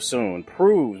so soon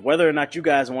proves whether or not you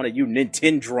guys want to, you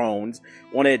Nintendrones,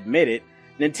 want to admit it.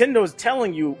 Nintendo's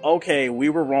telling you, okay, we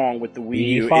were wrong with the Wii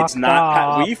U. It's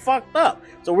not, we fucked up.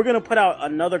 So we're going to put out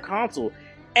another console.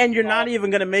 And you're not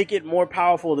even going to make it more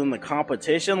powerful than the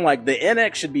competition. Like, the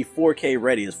NX should be 4K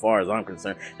ready as far as I'm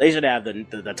concerned. They should have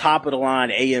the top of the line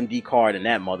AMD card in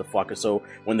that motherfucker. So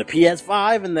when the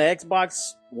PS5 and the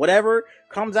Xbox whatever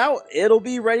comes out, it'll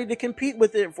be ready to compete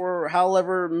with it for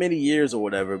however many years or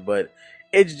whatever. But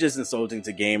it's just insulting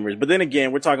to gamers. But then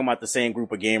again, we're talking about the same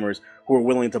group of gamers who are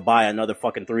willing to buy another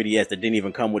fucking 3DS that didn't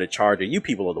even come with a charger. You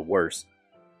people are the worst.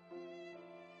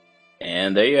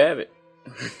 And there you have it.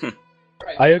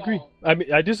 I agree. I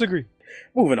mean, I disagree.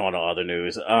 Moving on to other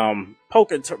news.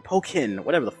 Pokken,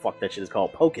 whatever the fuck that shit is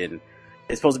called, Pokken,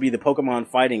 is supposed to be the Pokemon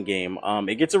fighting game.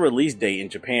 It gets a release date in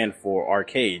Japan for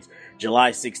arcades,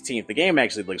 July 16th. The game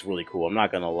actually looks really cool, I'm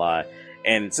not gonna lie.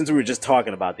 And since we were just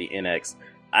talking about the NX,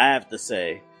 I have to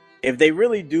say, if they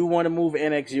really do want to move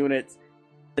NX units,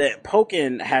 that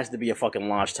Pokken has to be a fucking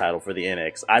launch title for the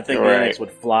NX. I think the NX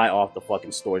would fly off the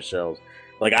fucking store shelves.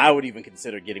 Like, I would even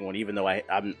consider getting one, even though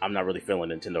I'm not really feeling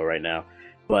Nintendo right now.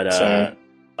 But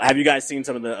have you guys seen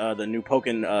some of the new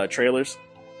Pokken trailers?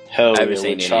 Hell, I haven't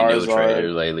seen any new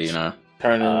trailers lately, you know.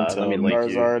 Turning into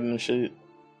Charizard and shit.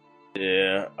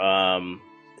 Yeah.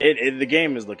 The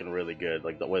game is looking really good,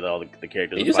 like with all the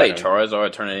characters. Did you say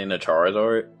Charizard turning into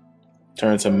Charizard?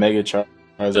 Turn into Mega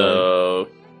Charizard.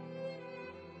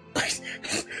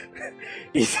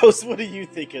 Ethos, what do you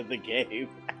think of the game?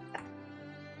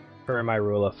 For my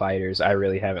rule of fighters, I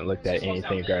really haven't looked at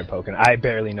anything regarding Pokken. I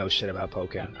barely know shit about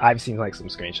Pokken. I've seen like some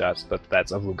screenshots, but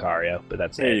that's of Lucario. But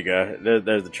that's there. You go.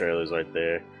 There's the trailers right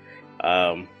there.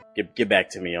 Get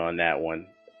back to me on that one.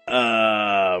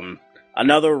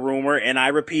 Another rumor, and I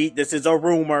repeat, this is a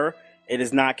rumor. It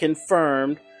is not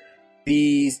confirmed.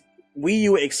 The Wii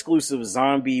U exclusive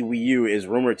Zombie Wii U is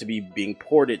rumored to be being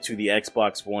ported to the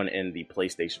Xbox One and the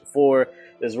PlayStation 4.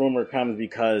 This rumor comes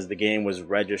because the game was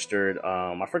registered,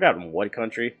 I forgot in what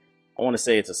country. I want to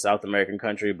say it's a South American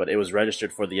country, but it was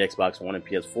registered for the Xbox One and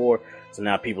PS4. So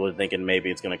now people are thinking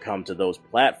maybe it's going to come to those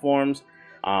platforms.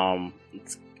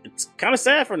 It's kind of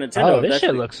sad for Nintendo. Oh, this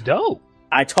shit looks dope.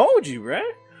 I told you,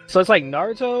 right? So it's like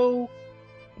Naruto,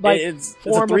 like it's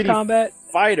form of combat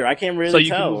fighter. I can't really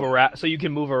tell. Can move around. So you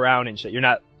can move around and shit. You're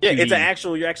not. Yeah, it's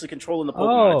you're actually controlling the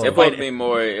Pokemon. It probably be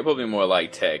more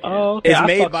like Tekken. Oh, okay. It's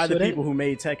made by the people who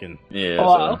made Tekken. Yeah.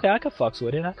 Oh, okay. I could fucks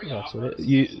with it.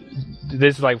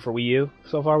 This is like for Wii U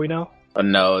so far. We know.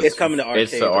 No, it's coming to arcade.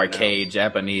 It's the arcade,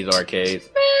 Japanese arcades.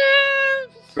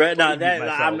 Bro, no,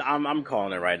 I'm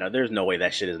calling it right now. There's no way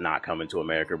that shit is not coming to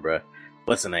America, bro.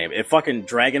 What's the name? If fucking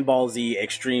Dragon Ball Z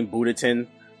Extreme Budokan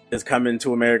is coming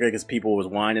to America because people was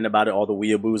whining about it, all the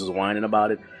weeaboos was whining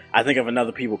about it. I think if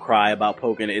another people cry about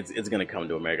Pokken, it's gonna come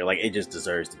to America. Like, it just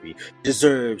deserves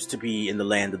to be in the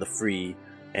land of the free.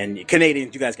 And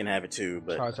Canadians, you guys can have it too,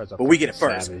 but we get it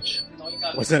first. Savage.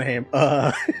 What's the name?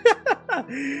 Like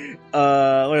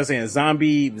I was saying,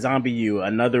 Zombie U,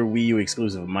 another Wii U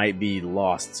exclusive, might be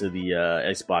lost to the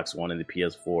Xbox One and the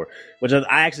PS4. Which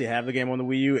I actually have the game on the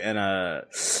Wii U, and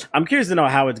I'm curious to know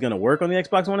how it's gonna work on the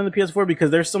Xbox One and the PS4,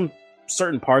 because there's some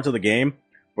certain parts of the game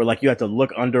where like you have to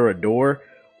look under a door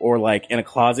or like in a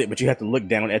closet, but you have to look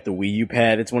down at the Wii U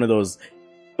pad. It's one of those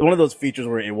features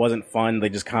where it wasn't fun. They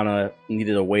just kind of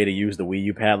needed a way to use the Wii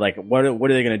U pad. Like, what are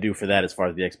they going to do for that as far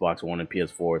as the Xbox One and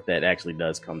PS4 if that actually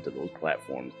does come to those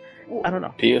platforms? I don't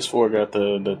know. PS4 got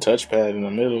the touchpad in the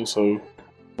middle, so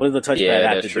what does the touchpad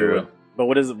have to do? But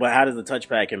how does the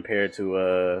touchpad compare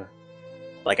to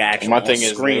like an actual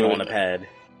screen on a pad?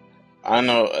 I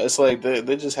know it's like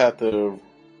they just have to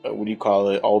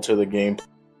alter the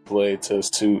gameplay to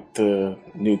suit the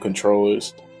new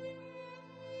controllers.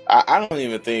 I don't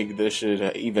even think this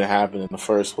should even happen in the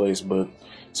first place, but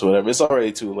so whatever. It's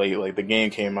already too late. Like, the game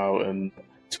came out in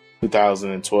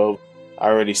 2012. I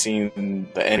already seen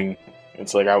the ending.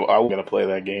 It's like I'm gonna play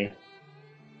that game.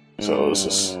 So it's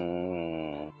just,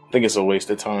 I think it's a waste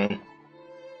of time.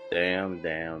 Damn.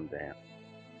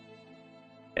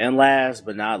 And last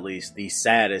but not least, the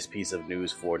saddest piece of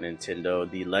news for Nintendo: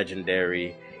 the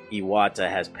legendary Iwata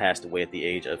has passed away at the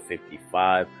age of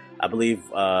 55. I believe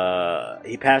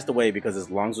he passed away because his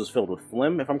lungs was filled with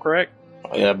phlegm, if I'm correct.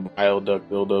 Yeah, bile duct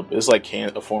buildup. It's like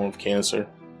a form of cancer.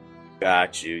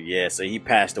 Got you. Yeah, so he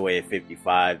passed away at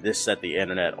 55. This set the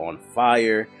internet on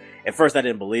fire. At first, I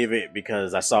didn't believe it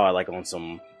because I saw it like on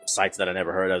some sites that I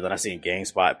never heard of. Then I seen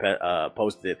GameSpot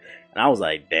posted it, and I was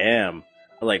like, damn.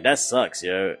 I was like, that sucks,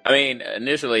 yo. I mean,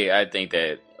 initially, I think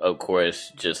that, of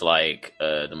course, just like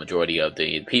the majority of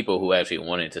the people who actually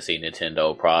wanted to see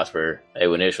Nintendo prosper, they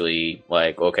were initially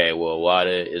like, okay, well,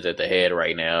 Iwata is at the head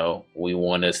right now. We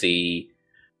want to see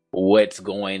what's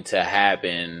going to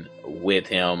happen with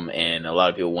him, and a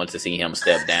lot of people want to see him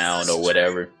step down or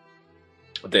whatever.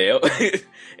 What the hell?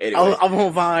 Anyway. I'm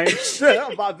on Vine.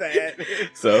 About that.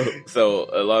 So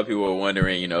a lot of people were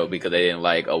wondering, because they didn't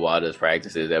like Iwata's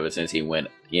practices ever since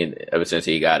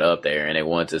he got up there, and they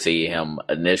wanted to see him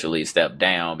initially step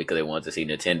down because they wanted to see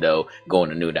Nintendo go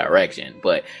in a new direction.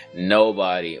 But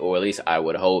nobody, or at least I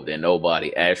would hope that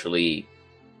nobody actually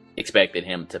expected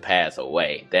him to pass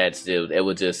away. It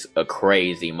was just a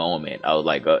crazy moment. I was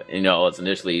like, I was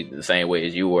initially the same way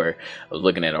as you were. I was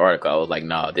looking at an article. I was like,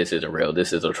 nah, this isn't real.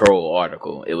 This is a troll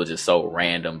article. It was just so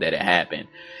random that it happened.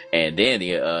 And then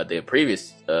the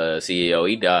previous CEO,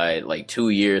 he died like 2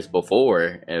 years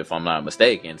before, if I'm not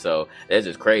mistaken. So that's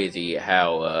just crazy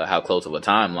how close of a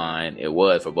timeline it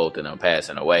was for both of them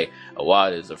passing away.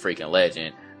 Iwata is a freaking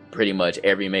legend. Pretty much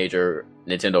every major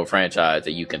Nintendo franchise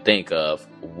that you can think of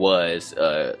was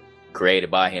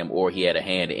created by him, or he had a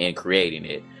hand in creating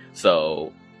it.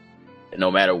 So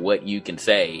no matter what you can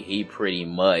say, he pretty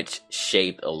much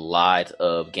shaped a lot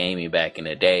of gaming back in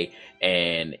the day,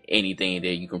 and anything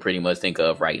that you can pretty much think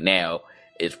of right now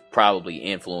is probably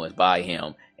influenced by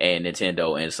him and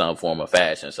Nintendo in some form or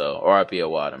fashion. So RIP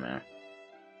Iwata, man.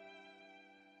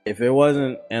 If it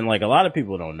wasn't, and like a lot of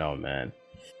people don't know, man,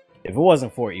 if it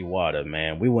wasn't for Iwata,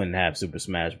 man, we wouldn't have Super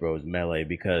Smash Bros. Melee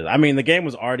because, I mean, the game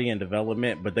was already in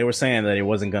development, but they were saying that it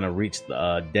wasn't going to reach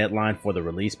the deadline for the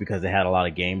release because it had a lot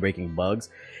of game-breaking bugs.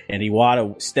 And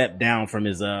Iwata stepped down from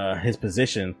his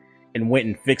position and went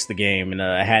and fixed the game and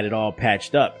had it all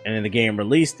patched up. And then the game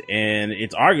released, and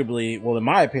it's arguably, well, in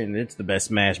my opinion, it's the best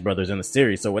Smash Brothers in the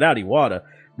series. So without Iwata,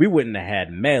 we wouldn't have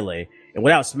had Melee. And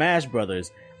without Smash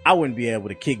Brothers, I wouldn't be able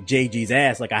to kick JG's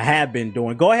ass like I have been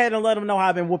doing. Go ahead and let him know how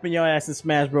I've been whooping your ass in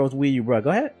Smash Bros. Wii U, bro. Go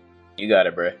ahead. You got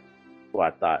it, bro.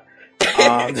 What I thought.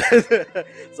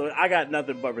 So I got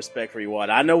nothing but respect for Iwata.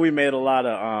 I know we made a lot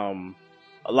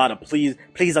of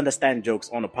please understand jokes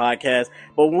on the podcast,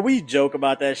 but when we joke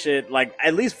about that shit, like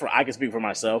at least I can speak for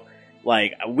myself.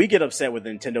 Like we get upset with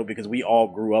Nintendo because we all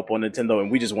grew up on Nintendo and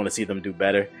we just want to see them do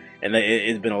better. And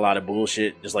it's been a lot of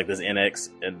bullshit, just like this NX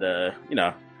and you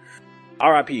know.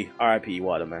 R.I.P.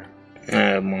 Iwata, man.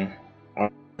 Yeah, man.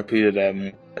 R.I.P. to that,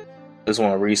 man. Just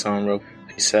want to read something, bro.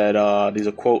 He said, these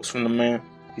are quotes from the man.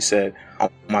 He said,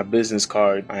 on my business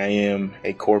card, I am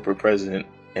a corporate president.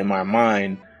 In my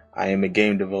mind, I am a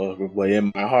game developer. But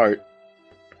in my heart,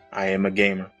 I am a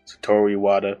gamer. Satoru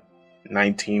Iwata,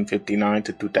 1959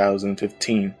 to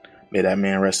 2015. May that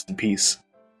man rest in peace.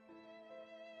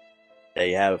 There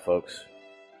you have it, folks.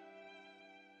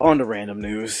 On to random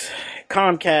news.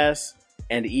 Comcast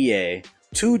and EA,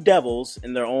 two devils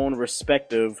in their own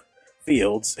respective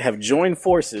fields, have joined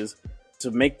forces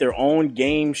to make their own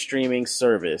game streaming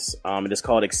service. It is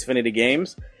called Xfinity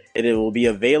Games. It will be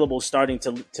available starting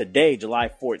today, July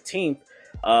 14th,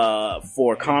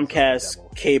 for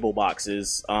Comcast cable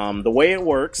boxes. The way it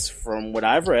works, from what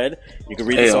I've read, you can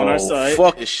read this on our site.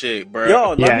 Fuck this shit, bro.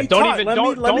 Yo, don't explain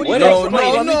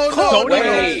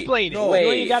it.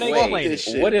 You gotta explain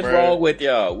it. What is wrong with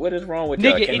y'all? What is wrong with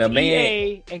y'all? Nigga, Can the man?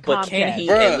 EA and But can he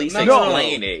Bruh, at least no.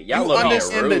 explain it? Y'all look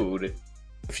rude.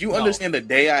 If you understand the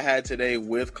day I had today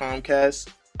with Comcast,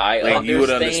 I like, you would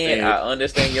understand. I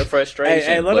understand your frustration.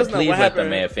 Hey, let but us know please what let happened. the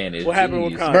man finish. What happened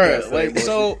with Jeez. Comcast? Bruh, like,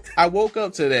 so I woke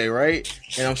up today, right?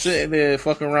 And I'm sitting there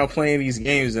fucking around playing these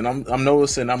games, and I'm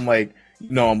noticing, I'm like,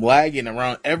 you know, I'm lagging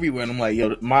around everywhere, and I'm like,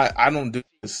 yo, I don't do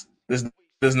this. This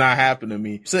does not happen to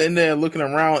me. Sitting there looking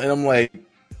around, and I'm like,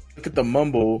 look at the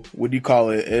mumble. What do you call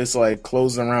it? It's like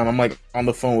closing around. I'm like on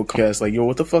the phone with Comcast, like, yo,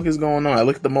 what the fuck is going on? I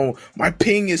look at the mumble. My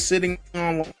ping is sitting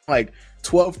on like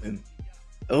 12.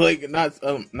 Like not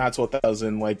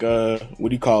 12,000, like what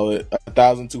do you call it,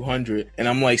 1,200, and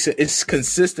I'm like, it's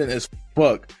consistent as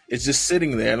fuck. It's just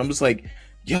sitting there, and I'm just like,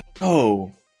 yo,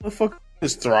 what the fuck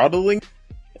is throttling?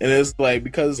 And it's like,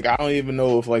 because like, I don't even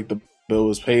know if like the bill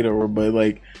was paid or, but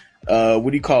like, what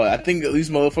do you call it? I think these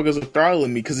motherfuckers are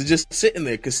throttling me because it's just sitting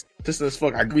there, consistent as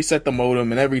fuck. I reset the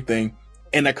modem and everything,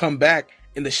 and I come back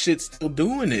and the shit's still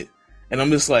doing it, and I'm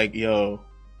just like, yo.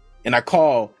 And I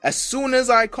call, as soon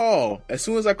as I call,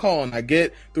 and I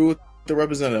get through with the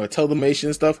representative, I tell them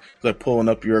and stuff, like pulling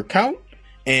up your account,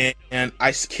 and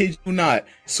I kid you not,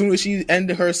 as soon as she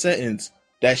ended her sentence,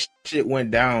 that shit went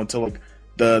down to like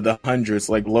the hundreds,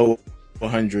 like low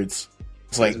hundreds.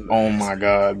 It's like, oh my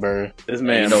god, bro. This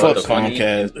man, fuck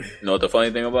Comcast. You know what the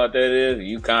funny thing about that is?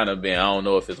 You kind of been, I don't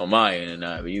know if it's on my end or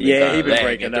not, but you he been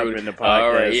breaking up in the podcast.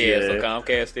 All right, so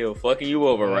Comcast still fucking you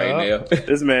over right now.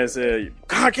 This man said,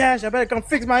 Comcast, I better come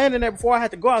fix my internet before I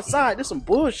have to go outside. This some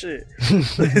bullshit.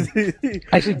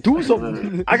 I should do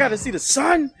something. I gotta see the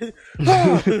sun.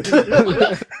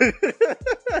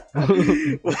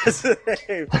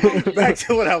 Back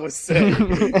to what I was saying.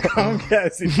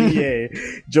 Comcast and EA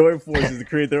joined forces to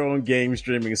create their own game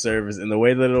streaming service, and the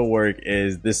way that it'll work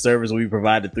is this service will be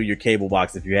provided through your cable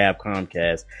box if you have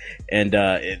Comcast, and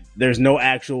there's no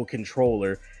actual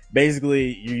controller.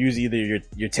 Basically, you use either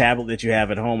your tablet that you have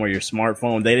at home or your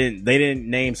smartphone. They didn't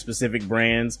name specific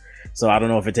brands, so I don't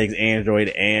know if it takes Android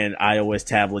and iOS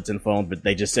tablets and phones, but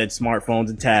they just said smartphones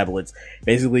and tablets.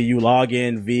 Basically, you log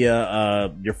in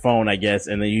via your phone, I guess,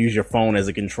 and then you use your phone as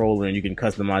a controller, and you can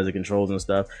customize the controls and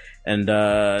stuff. And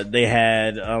they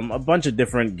had a bunch of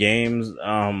different games,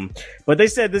 but they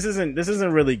said this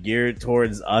isn't really geared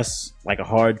towards us, like a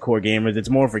hardcore gamers. It's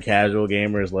more for casual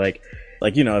gamers, like,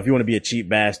 you know, if you want to be a cheap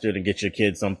bastard and get your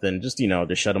kid something, just, you know,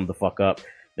 to shut them the fuck up,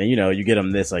 then, you know, you get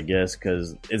them this, I guess,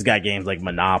 because it's got games like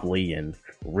Monopoly and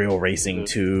Real Racing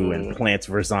 2 and Plants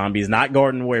vs. Zombies. Not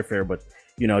Garden Warfare, but,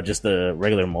 you know, just a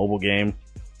regular mobile game.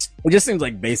 It just seems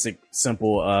like basic,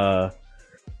 simple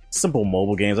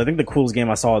mobile games. I think the coolest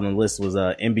game I saw on the list was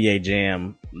NBA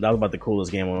Jam. That was about the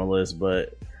coolest game on the list,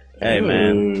 but, hey,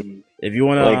 man, if you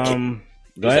want to,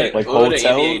 go ahead. Like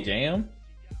Hotel? NBA Jam?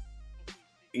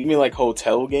 You mean like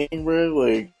hotel game, bro?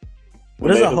 Like,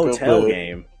 what is a hotel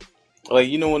game? Like,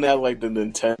 you know when they have like the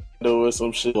Nintendo or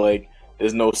some shit, like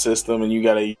there's no system and you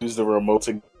gotta use the remote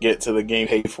to get to the game,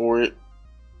 pay for it?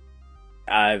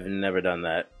 I've never done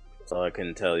that, so I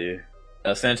couldn't tell you.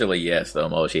 Essentially, yes, though,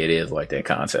 Moshi. It is like that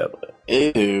concept.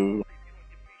 Ew.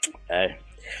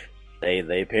 Hey,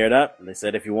 they paired up. They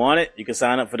said if you want it, you can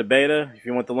sign up for the beta. If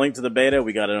you want the link to the beta,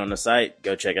 we got it on the site.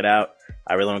 Go check it out.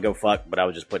 I really don't give a fuck, but I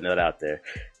was just putting that out there.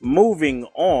 Moving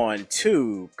on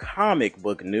to comic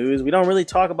book news. We don't really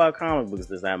talk about comic books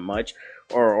that much,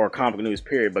 or comic news,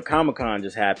 period. But Comic-Con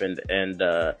just happened, and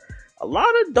a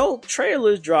lot of dope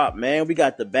trailers dropped, man. We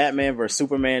got the Batman vs.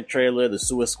 Superman trailer, the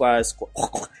Suicide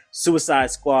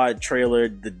Squad trailer,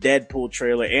 the Deadpool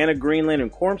trailer, and a Green Lantern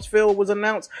Corpseville was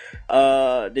announced.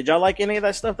 Did y'all like any of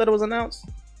that stuff that was announced?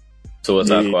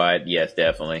 Suicide Squad, yes,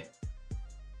 definitely.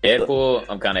 Deadpool,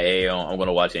 I'm kind of I'm going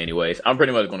to watch it anyways. I'm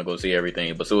pretty much going to go see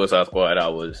everything, but Suicide Squad, I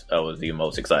was the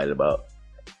most excited about.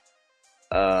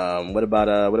 What about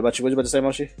you? What you about to say,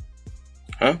 Moshi?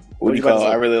 Huh? What do you call it?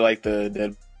 I really like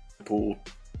the Deadpool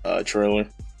trailer.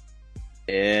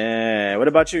 Yeah. What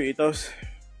about you, Ethos?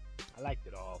 I liked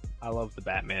it all. I love the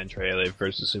Batman trailer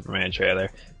versus Superman trailer.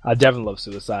 I definitely love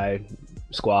Suicide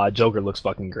Squad. Joker looks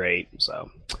fucking great, so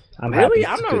I'm happy.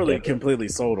 I'm not really completely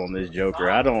sold on this Joker.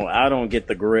 I don't get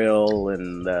the grill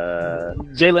and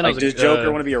Jay Leno's does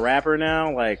Joker want to be a rapper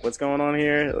now? Like, what's going on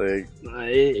here? Like,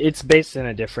 it's based in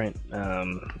a different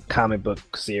comic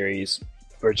book series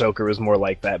where Joker was more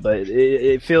like that, but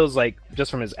it feels like,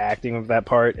 just from his acting of that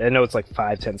part, I know it's like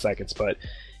 5-10 seconds, but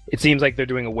it seems like they're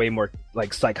doing a way more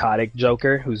like psychotic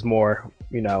Joker who's more,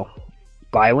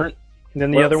 violent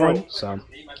than the other one. So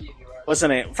what's the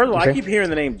name? First of all, I keep hearing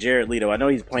the name Jared Leto. I know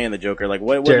he's playing the Joker. Like,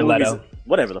 what Jared movies, Leto.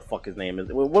 Whatever the fuck his name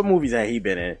is. What movies has he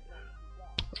been in?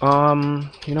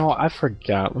 I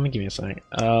forgot. Let me give you a second.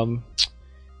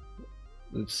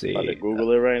 Let's see. I'm about to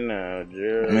Google it right now.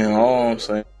 Jared. I mean, all I'm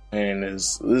saying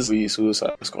is this is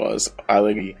Suicide Squad. I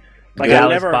like I've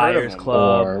never Buyers heard of him.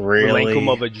 Club, really, Relinquism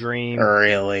of a Dream,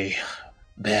 really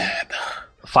bad.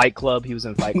 Fight Club. He was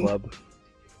in Fight Club.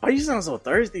 Why you sound so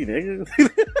thirsty, nigga?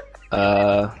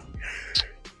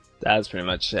 That's pretty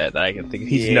much it that I can think of.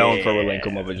 He's known for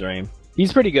Relinquism of a Dream.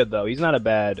 He's pretty good though. He's not a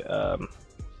bad.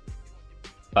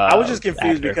 I was just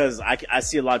confused actor. because I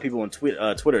see a lot of people on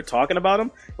Twitter talking about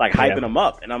him, like hyping him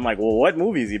up, and I'm like, well, what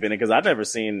movie has he been in? Because I've never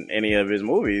seen any of his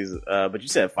movies. But you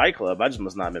said Fight Club. I just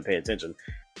must not have been paying attention.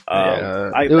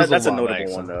 That's a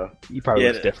notable one though. He probably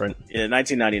looks different. Yeah,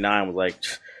 1999 was like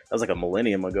that was like a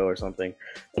millennium ago or something.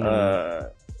 Yeah,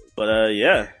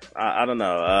 I don't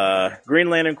know. Green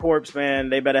Lantern Corps, man,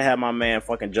 they better have my man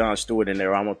fucking Jon Stewart in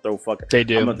there. I'm gonna throw fucking. They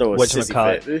do. I'm gonna throw a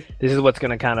sissy fit. This is what's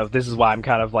gonna This is why I'm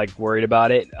kind of like worried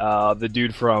about it. The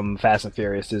dude from Fast and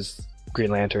Furious is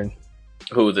Green Lantern.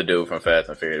 Who's the dude from Fast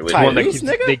and Furious? Which Tyrese,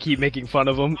 one they keep making fun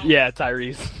of him. Yeah,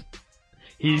 Tyrese.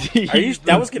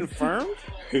 That was confirmed?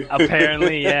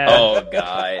 Apparently, yeah. Oh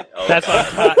God! That's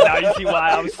why. Now you see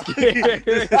why I'm scared.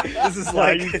 This is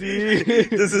like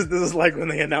this is like when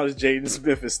they announced Jaden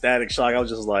Smith as Static Shock. I was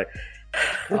just like,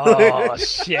 oh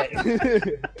shit!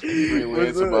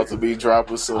 It's about to be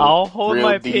dropped with some. I'll hold real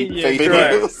my deep opinion. fake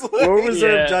right. videos. We'll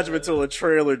reserve judgment till a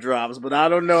trailer drops, but I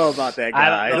don't know about that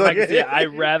guy. I don't know if I can see it.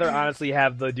 I'd rather honestly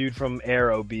have the dude from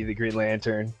Arrow be the Green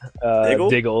Lantern.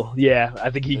 Diggle? Yeah, I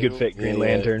think he could fit Green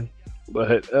Lantern.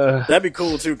 But that'd be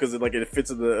cool too, because it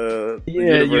fits in the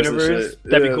universe.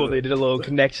 That'd be cool. They did a little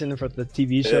connection for the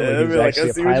TV show. Yeah, He was actually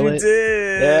I see a pilot. what you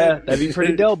did. Yeah, that'd be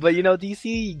pretty dope. But DC,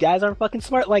 you guys aren't fucking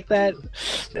smart like that.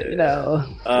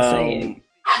 The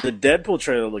Deadpool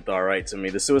trailer looked alright to me.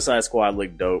 The Suicide Squad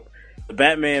looked dope. The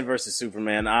Batman versus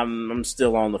Superman, I'm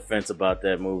still on the fence about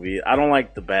that movie. I don't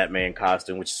like the Batman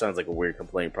costume, which sounds like a weird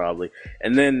complaint probably.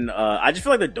 And then I just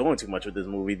feel like they're doing too much with this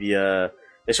movie.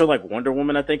 They showed like Wonder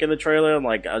Woman, I think, in the trailer.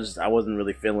 Like I wasn't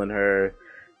really feeling her.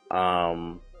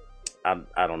 I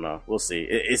don't know. We'll see.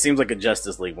 It seems like a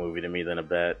Justice League movie to me than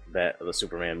the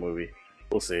Superman movie.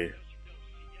 We'll see.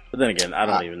 But then again, I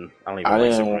don't even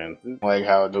like Superman. Like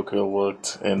how Joker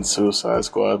looked in Suicide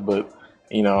Squad, but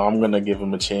I'm gonna give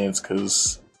him a chance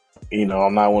because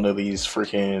I'm not one of these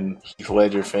freaking Heath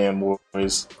Ledger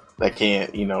fanboys that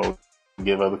can't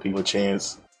give other people a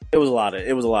chance. It was a lot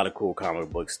of cool comic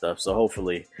book stuff. So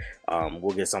hopefully,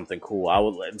 we'll get something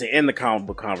cool. To end the comic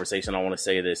book conversation, I want to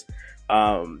say this: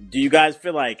 do you guys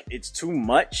feel like it's too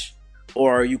much,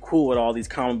 or are you cool with all these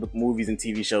comic book movies and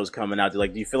TV shows coming out?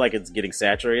 Do you feel like it's getting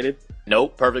saturated?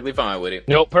 Nope, perfectly fine with it.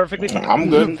 Nope, perfectly fine. I'm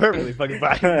good. Perfectly fucking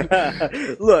fine.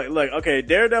 Look. Okay,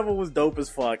 Daredevil was dope as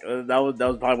fuck. That was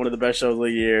probably one of the best shows of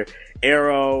the year.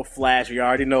 Arrow, Flash, we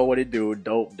already know what it do.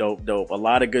 Dope. A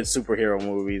lot of good superhero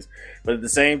movies. But at the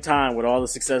same time, with all the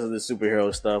success of the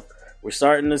superhero stuff, we're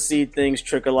starting to see things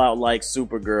trickle out like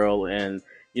Supergirl. And,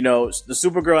 you know, the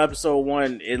Supergirl episode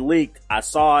 1, it leaked. I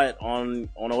saw it on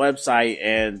a website,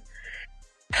 and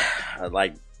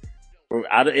like,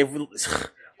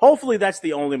 hopefully that's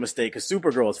the only mistake, because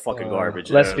Supergirl is fucking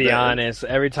garbage. Let's be honest.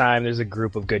 Every time there's a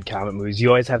group of good comic movies, you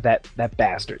always have that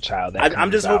bastard child. I'm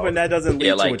just hoping that doesn't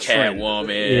lead to a trend.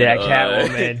 Catwoman. Yeah,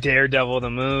 Catwoman, Daredevil the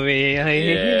movie.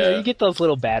 You get those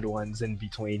little bad ones in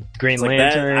between. Green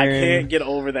Lantern. I can't get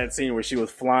over that scene where she was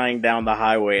flying down the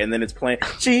highway and then it's playing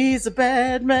 "She's a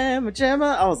Bad Man,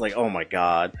 Gemma." I was like, oh my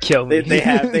god, kill me. They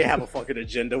have a fucking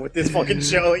agenda with this fucking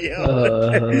show,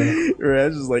 yo.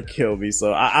 It's just like, kill me.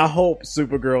 So I hope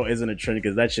Supergirl isn't a trend,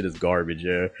 because that shit is garbage,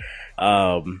 yeah.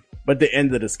 But the end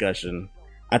of the discussion,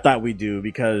 I thought we do,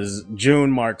 because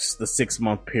June marks the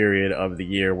 6-month period of the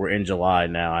year. We're in July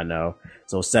now, I know,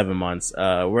 so 7 months.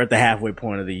 We're at the halfway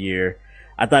point of the year.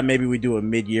 I thought maybe we do a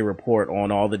mid-year report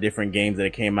on all the different games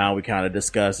that came out. We kind of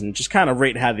discuss and just kind of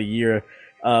rate how the year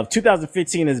of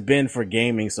 2015 has been for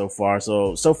gaming so far.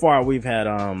 So far we've had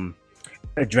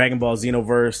Dragon Ball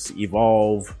Xenoverse,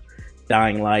 Evolve,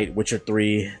 Dying Light, Witcher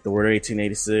 3, The Order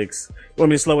 1886. You want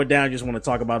me to slow it down? You just want to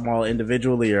talk about them all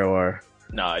individually, or?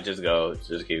 No, just go.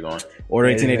 Just keep going. Order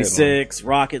 1886,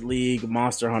 Rocket League,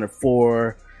 Monster Hunter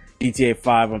 4, GTA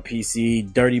 5 on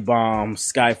PC, Dirty Bomb,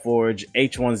 Skyforge,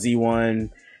 H1Z1,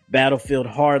 Battlefield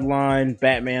Hardline,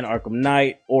 Batman Arkham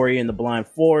Knight, Ori and the Blind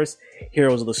Forest,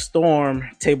 Heroes of the Storm,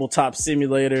 Tabletop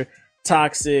Simulator,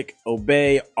 Toxic,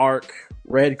 Obey, Ark,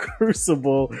 Red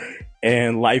Crucible,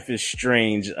 and Life is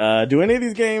Strange. Do any of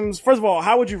these games, first of all,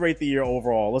 how would you rate the year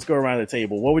overall? Let's go around the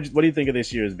table. What do you think of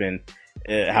this year has been,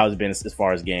 how it's been as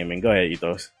far as gaming? Go ahead,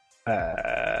 Ethos.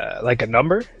 Like a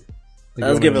number?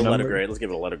 Let's give it a letter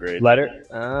grade. Letter?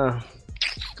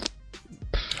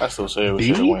 I still say we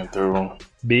should have went through.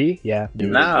 B? Yeah.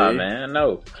 Nah, man,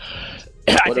 no.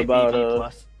 What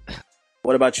about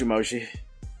what about you, Moshi?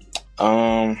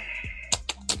 I'm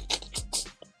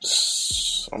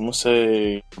gonna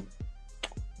say,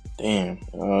 damn,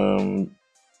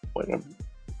 like a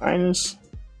minus.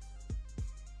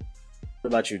 What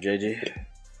about you, JG?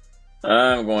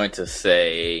 I'm going to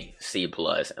say C+.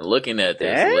 And looking at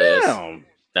this list,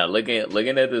 now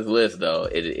looking at this list though,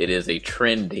 it is a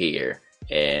trend here,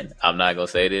 and I'm not gonna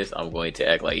say this. I'm going to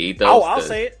act like Ethos. Oh, I'll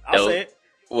say it.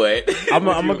 What? I'm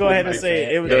gonna go ahead and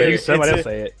say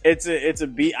it. It's a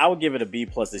B. I would give it a B+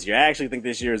 this year. I actually think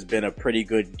this year has been a pretty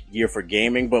good year for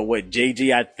gaming. But what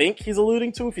JG, I think he's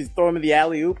alluding to, if he's throwing me the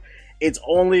alley oop, it's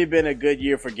only been a good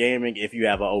year for gaming if you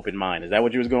have an open mind. Is that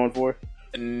what you was going for?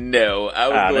 No, I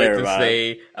was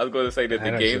going to say that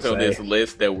the games on this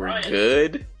list that were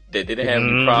good, that didn't have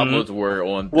any problems, were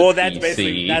on the PC. That's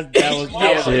basically that was the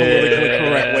politically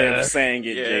correct way of saying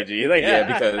it, JG.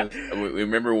 Because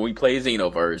remember when we played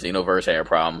Xenoverse had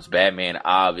problems. Batman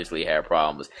obviously had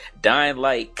problems. Dying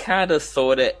Light kind of,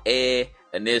 sort of,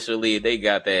 initially they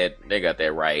got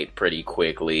that right pretty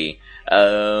quickly.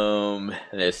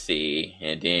 Let's see,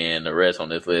 and then the rest on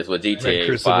this list. Well,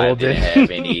 GTA 5 didn't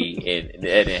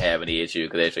have any issue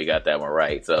because they actually got that one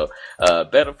right. So,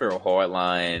 Battlefield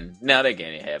Hardline, now that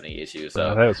game didn't have any issues.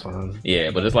 So that was fun.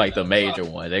 Yeah, but it's like the major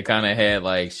one. They kind of had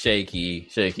like shaky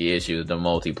issues, the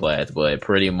multiplats, but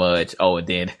pretty much. Oh, and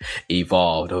then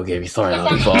Evolve. Don't get me started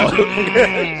on Evolve.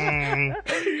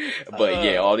 But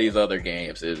yeah, all these other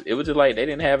games, it was just like they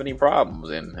didn't have any problems,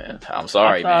 and I'm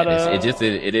sorry, man.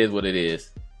 It is what it is.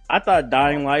 I thought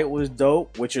Dying Light was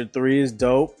dope. Witcher 3 is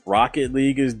dope. Rocket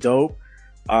League is dope.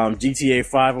 GTA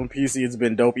 5 on PC has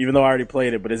been dope, even though I already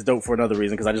played it, but it's dope for another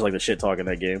reason because I just like the shit talk in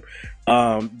that game.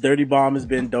 Dirty Bomb has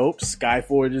been dope.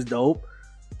 Skyforge is dope.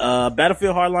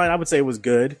 Battlefield Hardline, I would say, was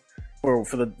good for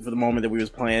the moment that we was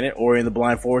playing it. Ori and the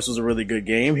Blind Forest was a really good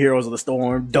game. Heroes of the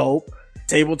Storm, dope.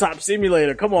 Tabletop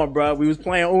Simulator, come on, bro. We was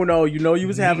playing Uno. You know you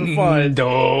was having fun.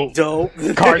 Dope.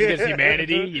 Cards Against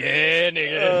Humanity, yeah,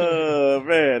 nigga.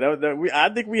 Man, I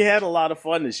think we had a lot of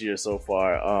fun this year so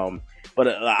far. But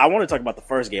I want to talk about the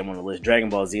first game on the list, Dragon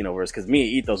Ball Xenoverse, because me and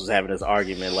Ethos was having this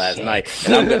argument last night,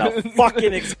 and I'm gonna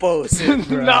fucking expose him,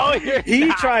 bro. No, he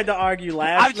tried to argue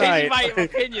last night. I'm changing my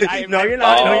opinion. No, you're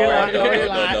not. No, you're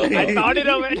not. I thought it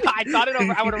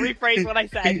over. I want to rephrase what I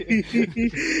said.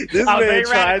 This man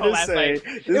tried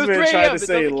to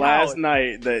say last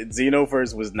night that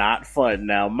Xenoverse was not fun.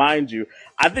 Now, mind you,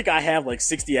 I think I have like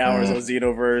 60 hours on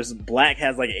Xenoverse. Black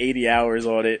has like 80 hours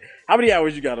on it. How many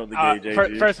hours you got on the game,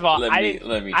 JG? First of all, let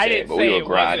me check, but we were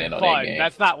grinding on that game.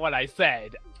 That's not what I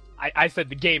said. I said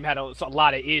the game had a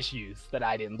lot of issues that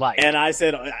I didn't like. And I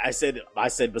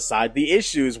said beside the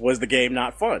issues, was the game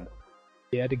not fun?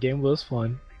 Yeah, the game was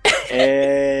fun.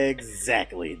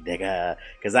 Exactly, nigga.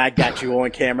 Because I got you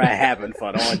on camera having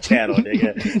fun on channel,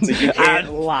 nigga. So you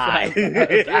can't lie. I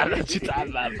know what you're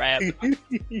talking about, Brad.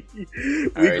 We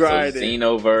grinded. So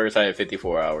Xenoverse, I had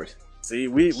 54 hours. See,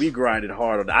 we grinded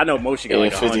hard on that. I know Moshi got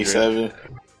like 57.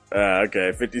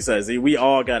 Okay, 57. See, we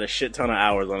all got a shit ton of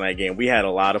hours on that game. We had a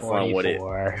lot of fun 44. with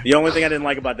it. The only thing I didn't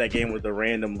like about that game was the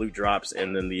random loot drops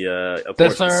and then of The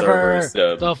course, the server.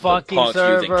 servers. The fucking punks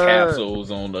server. using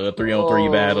capsules on the 3-on-3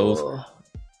 battles.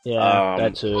 Yeah,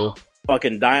 that too.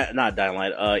 Fucking not Dying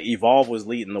Light. Evolve was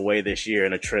leading the way this year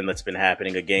in a trend that's been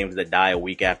happening of games that die a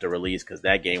week after release because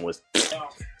that game was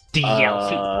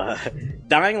DLC.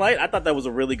 Dying Light. I thought that was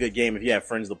a really good game if you have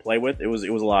friends to play with. It was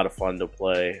a lot of fun to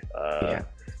play.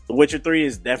 The Witcher 3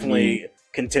 is definitely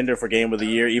contender for Game of the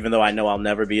Year, even though I know I'll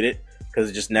never beat it because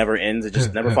it just never ends. It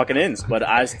just never fucking ends. But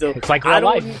I still, It's like real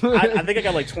life. I think I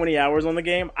got like 20 hours on the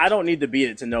game. I don't need to beat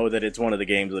it to know that it's one of the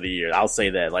games of the year. I'll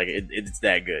say that. Like it's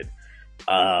that good.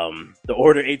 The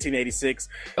Order 1886.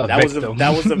 That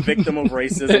was a victim of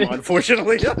racism,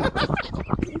 unfortunately.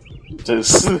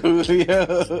 Just, yeah.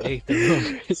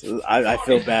 I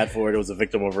feel bad for it. It was a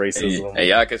victim of racism. Hey,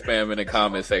 y'all can spam in the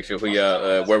comment section who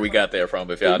y'all, where we got that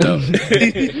from if y'all know.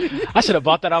 I should have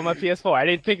bought that on my PS4. I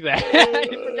didn't think that. I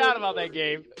forgot about that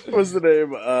game. What's the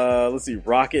name? Let's see.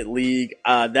 Rocket League.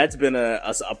 That's been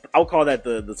I'll call that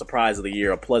the surprise of the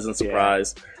year, a pleasant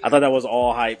surprise. Yeah. I thought that was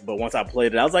all hype, but once I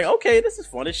played it, I was like, okay, this is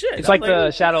fun as shit. It's like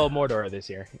the Shadow of Mordor this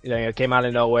year. You know, it came out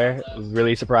of nowhere. It was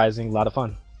really surprising. A lot of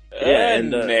fun. Yeah,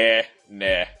 and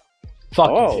nah. Fuck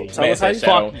you. Man,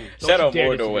 Shadow of Mordor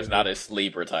Mordor was not a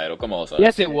sleeper title. Come on, son.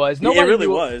 Yes, it was. Nobody it really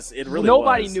was.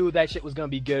 Nobody knew that shit was gonna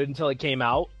be good until it came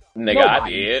out. Nigga, I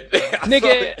did.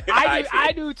 Nigga,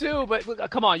 I knew too. But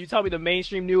come on, you tell me the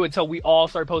mainstream knew until we all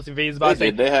started posting videos about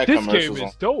it. They had this game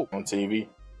is dope on TV.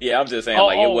 Yeah, I'm just saying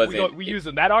it wasn't. We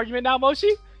using that argument now,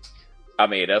 Moshi? I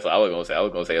mean, that's what I was gonna say. I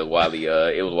was gonna say it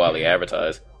was widely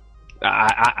advertised.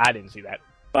 I didn't see that.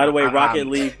 By the way, Rocket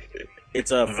League. It's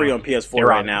free on PS4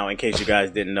 right now, in case you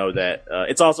guys didn't know that.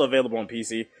 It's also available on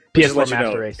PC. PS4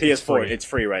 Master Race. PS4, it's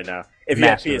free right now. If you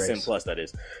have PSN Plus, that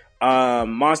is.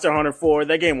 Monster Hunter 4,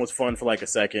 that game was fun for like a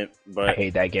second, but I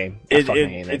hate that game.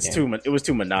 It was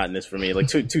too monotonous for me, like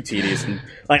too tedious, and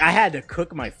like I had to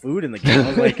cook my food in the game. I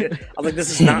was like,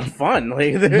 this is not fun.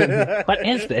 Like, what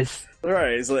is this?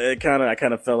 Right, so I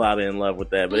kind of fell out in love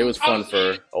with that, but it was fun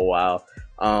for a while.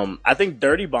 I think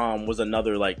Dirty Bomb was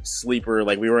another like sleeper,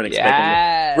 like we weren't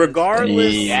expecting.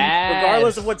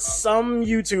 Regardless of what some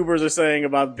YouTubers are saying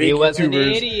about big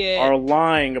YouTubers are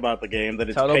lying about the game that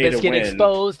it's Total pay Biscuit to win.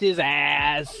 Exposed his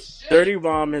ass. Dirty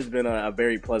Bomb has been a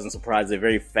very pleasant surprise, a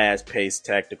very fast-paced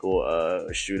tactical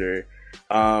shooter.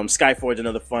 Skyforge,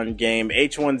 another fun game.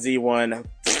 H1Z1.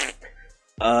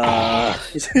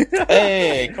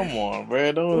 Hey, come on,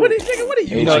 bro. What are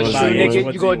you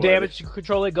you go damage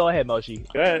control it? Go ahead, Moshi.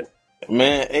 Go ahead.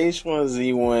 Man,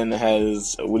 H1Z1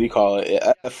 has, what do you call it?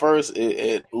 At first,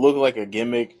 it looked like a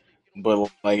gimmick,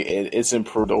 but like it's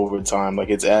improved over time. Like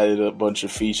it's added a bunch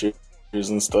of features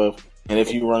and stuff. And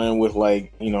if you run in with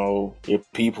like, you know, your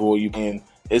people, you can.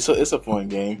 It's a fun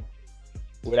game.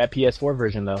 With that PS4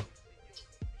 version though,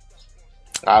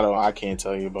 I can't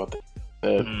tell you about that.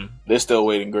 They're still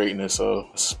waiting greatness, so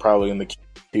it's probably in the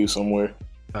queue somewhere.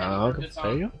 Okay.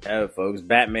 There you go. Yeah, folks.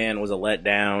 Batman was a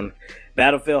letdown.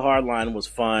 Battlefield Hardline was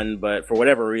fun, but for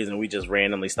whatever reason, we just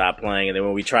randomly stopped playing. And then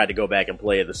when we tried to go back and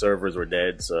play it, the servers were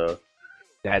dead. So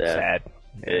that's sad.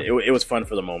 It was fun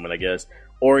for the moment, I guess.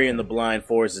 Ori and the Blind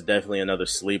Forest is definitely another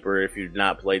sleeper. If you've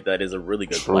not played that, is a really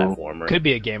good platformer. Could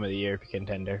be a Game of the Year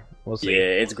contender. We'll see. Yeah,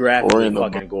 it's graphically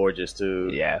fucking gorgeous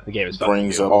too. Yeah, the game is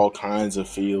brings up all kinds of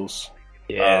feels.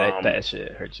 Yeah, that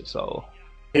shit hurts your soul.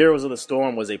 Heroes of the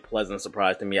Storm was a pleasant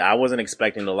surprise to me. I wasn't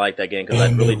expecting to like that game because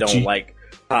I really don't like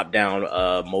top-down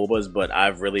MOBAs, but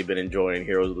I've really been enjoying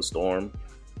Heroes of the Storm.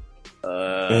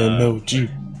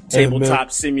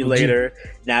 Tabletop Simulator.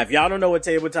 Now, if y'all don't know what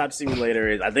Tabletop Simulator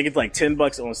is, I think it's like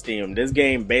 $10 on Steam. This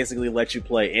game basically lets you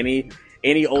play any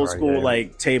old school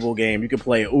like table game. You can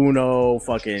play Uno,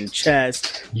 fucking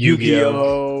chess,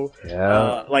 Yu-Gi-Oh,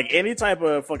 like any type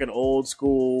of fucking old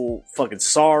school, fucking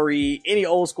any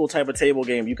old school type of table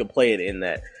game. You can play it in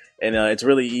that, and it's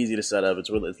really easy to set up. It's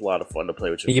a lot of fun to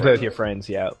play with your friends. You can play with your friends.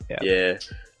 Yeah.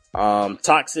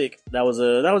 Toxic. That was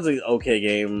an okay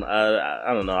game.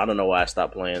 I don't know why I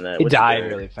stopped playing that. It died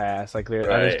really fast. Like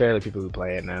there's barely people who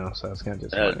play it now, so it's kind of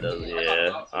disappointing.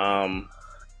 Yeah.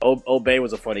 Obey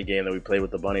was a funny game that we played with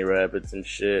the bunny rabbits and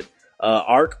shit.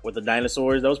 Ark with the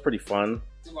dinosaurs, that was pretty fun.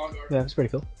 Yeah, it's pretty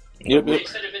cool. Yep.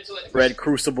 Red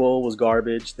Crucible was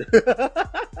garbage. Yeah,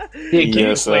 can you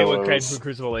explain what Red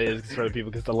Crucible is for the people?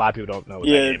 Because a lot of people don't know.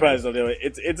 Yeah, probably don't know it.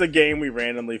 It's a game we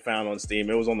randomly found on Steam.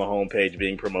 It was on the homepage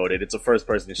being promoted. It's a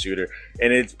first-person shooter,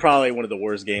 and it's probably one of the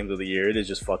worst games of the year. It is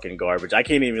just fucking garbage. I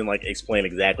can't even explain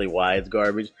exactly why it's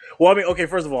garbage. Well, I mean, okay,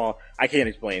 first of all, I can't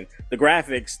explain the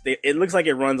graphics. It looks like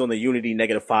it runs on the Unity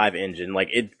 -5 engine.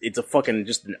 It's a fucking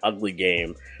just an ugly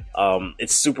game.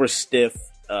 It's super stiff.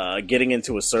 Getting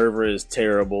into a server is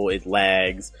terrible. It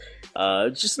lags.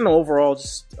 Just an overall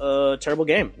terrible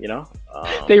game, you know?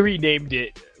 They renamed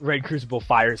it Red Crucible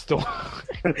Firestorm.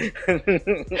 They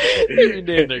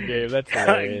renamed their game. That's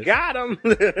hilarious. Got him!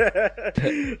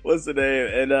 What's the name?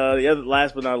 And the other,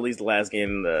 last but not least, the last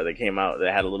game that came out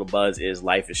that had a little buzz is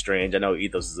Life is Strange. I know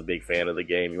Ethos is a big fan of the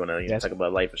game. You want to talk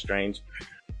about Life is Strange?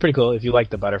 Pretty cool. If you like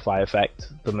the Butterfly Effect,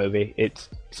 the movie, it's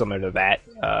similar to that.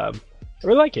 I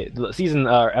really like it. Season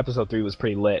episode 3 was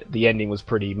pretty lit. The ending was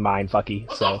pretty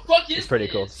mindfucky, so it's pretty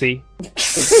cool. See,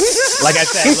 like I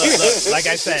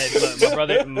said, look, my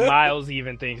brother Miles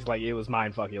even thinks it was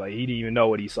mindfucky. Like he didn't even know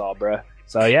what he saw, bruh.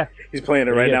 So yeah, he's playing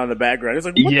it right now in the background. He's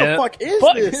like, "What the fuck is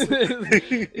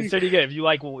this?" It's pretty good. If you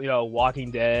like,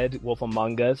 Walking Dead, Wolf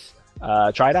Among Us.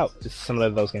 Try it out. Just some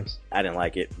of those games. I didn't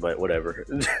like it, but whatever.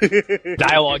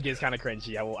 Dialogue is kind of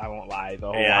cringy. I won't lie. The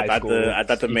whole I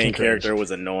thought the main character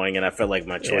was annoying, and I felt like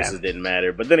my choices didn't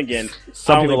matter. But then again,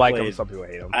 some people like him, some people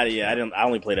hate him. I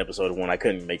only played episode 1. I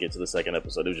couldn't make it to the second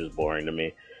episode. It was just boring to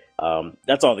me.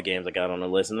 That's all the games I got on the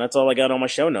list, and that's all I got on my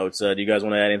show notes. Do you guys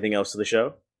want to add anything else to the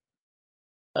show?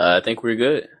 I think we're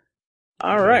good.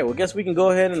 All right. Well, guess we can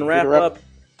go ahead and wrap up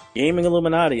Gaming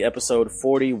Illuminati, episode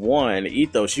 41.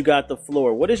 Ethos, you got the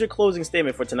floor. What is your closing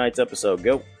statement for tonight's episode?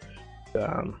 Go.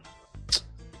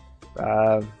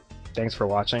 Thanks for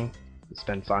watching. It's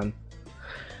been fun.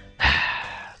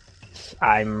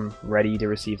 I'm ready to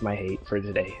receive my hate for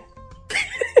today.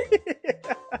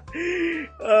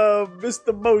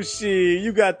 Mr. Moshi,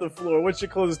 you got the floor. What's your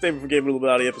closing statement for Gaming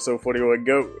Illuminati, episode 41?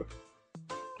 Go.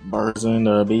 Birds and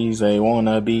the bees, they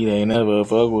wanna be, they never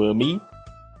fuck with me.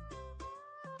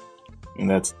 And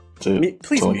that's it.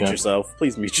 Please mute yourself.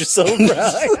 Please mute yourself,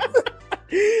 bro.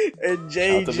 And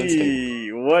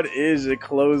JG, what is your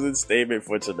closing statement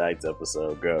for tonight's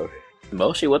episode? Go.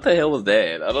 Moshi, what the hell was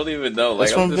that? I don't even know.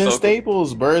 That's from Vince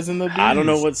Staples, Birds and the Bees. I don't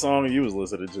know what song you was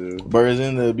listening to. Birds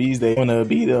and the Bees, they wanna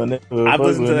be, they'll never I've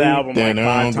listened to the album 5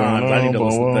 times. I need to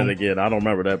listen to that again. I don't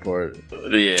remember that part.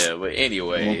 Yeah, but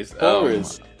anyways,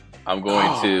 I'm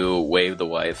going to wave the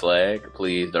white flag.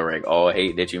 Please direct all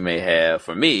hate that you may have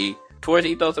for me towards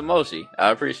Ethos and Moshi. I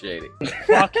appreciate it.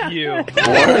 Fuck you.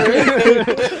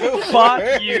 Fuck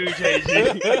you,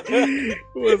 JG.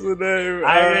 What's the name?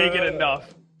 I already get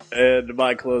enough. And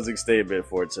my closing statement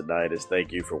for tonight is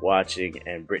thank you for watching.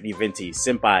 And Brittany Venti,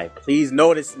 senpai, please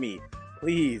notice me.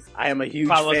 Please, I am a huge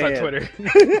Follow fan. us on Twitter.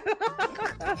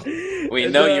 We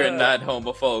know you're not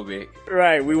homophobic.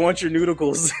 Right, we want your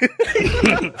noodles. Go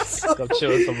chill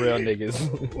with some real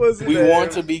niggas. We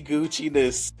want to be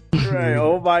Gucci-ness. Right,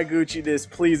 oh my Gucci-ness.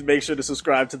 Please make sure to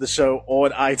subscribe to the show on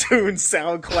iTunes,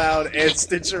 SoundCloud, and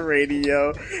Stitcher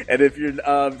Radio. And if you're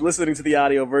listening to the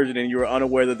audio version and you are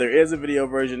unaware that there is a video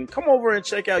version, come over and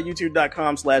check out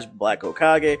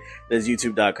youtube.com/BlackHokage. That's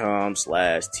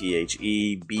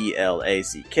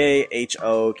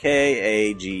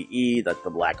youtube.com/THEBLACKHOKAGE. That's the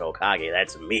Black Hokage.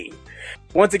 That's me.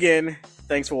 Once again,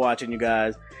 thanks for watching, you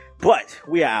guys. But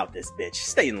we are out this bitch.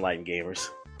 Stay enlightened, gamers.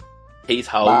 Peace,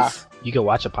 hoes. You can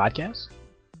watch a podcast?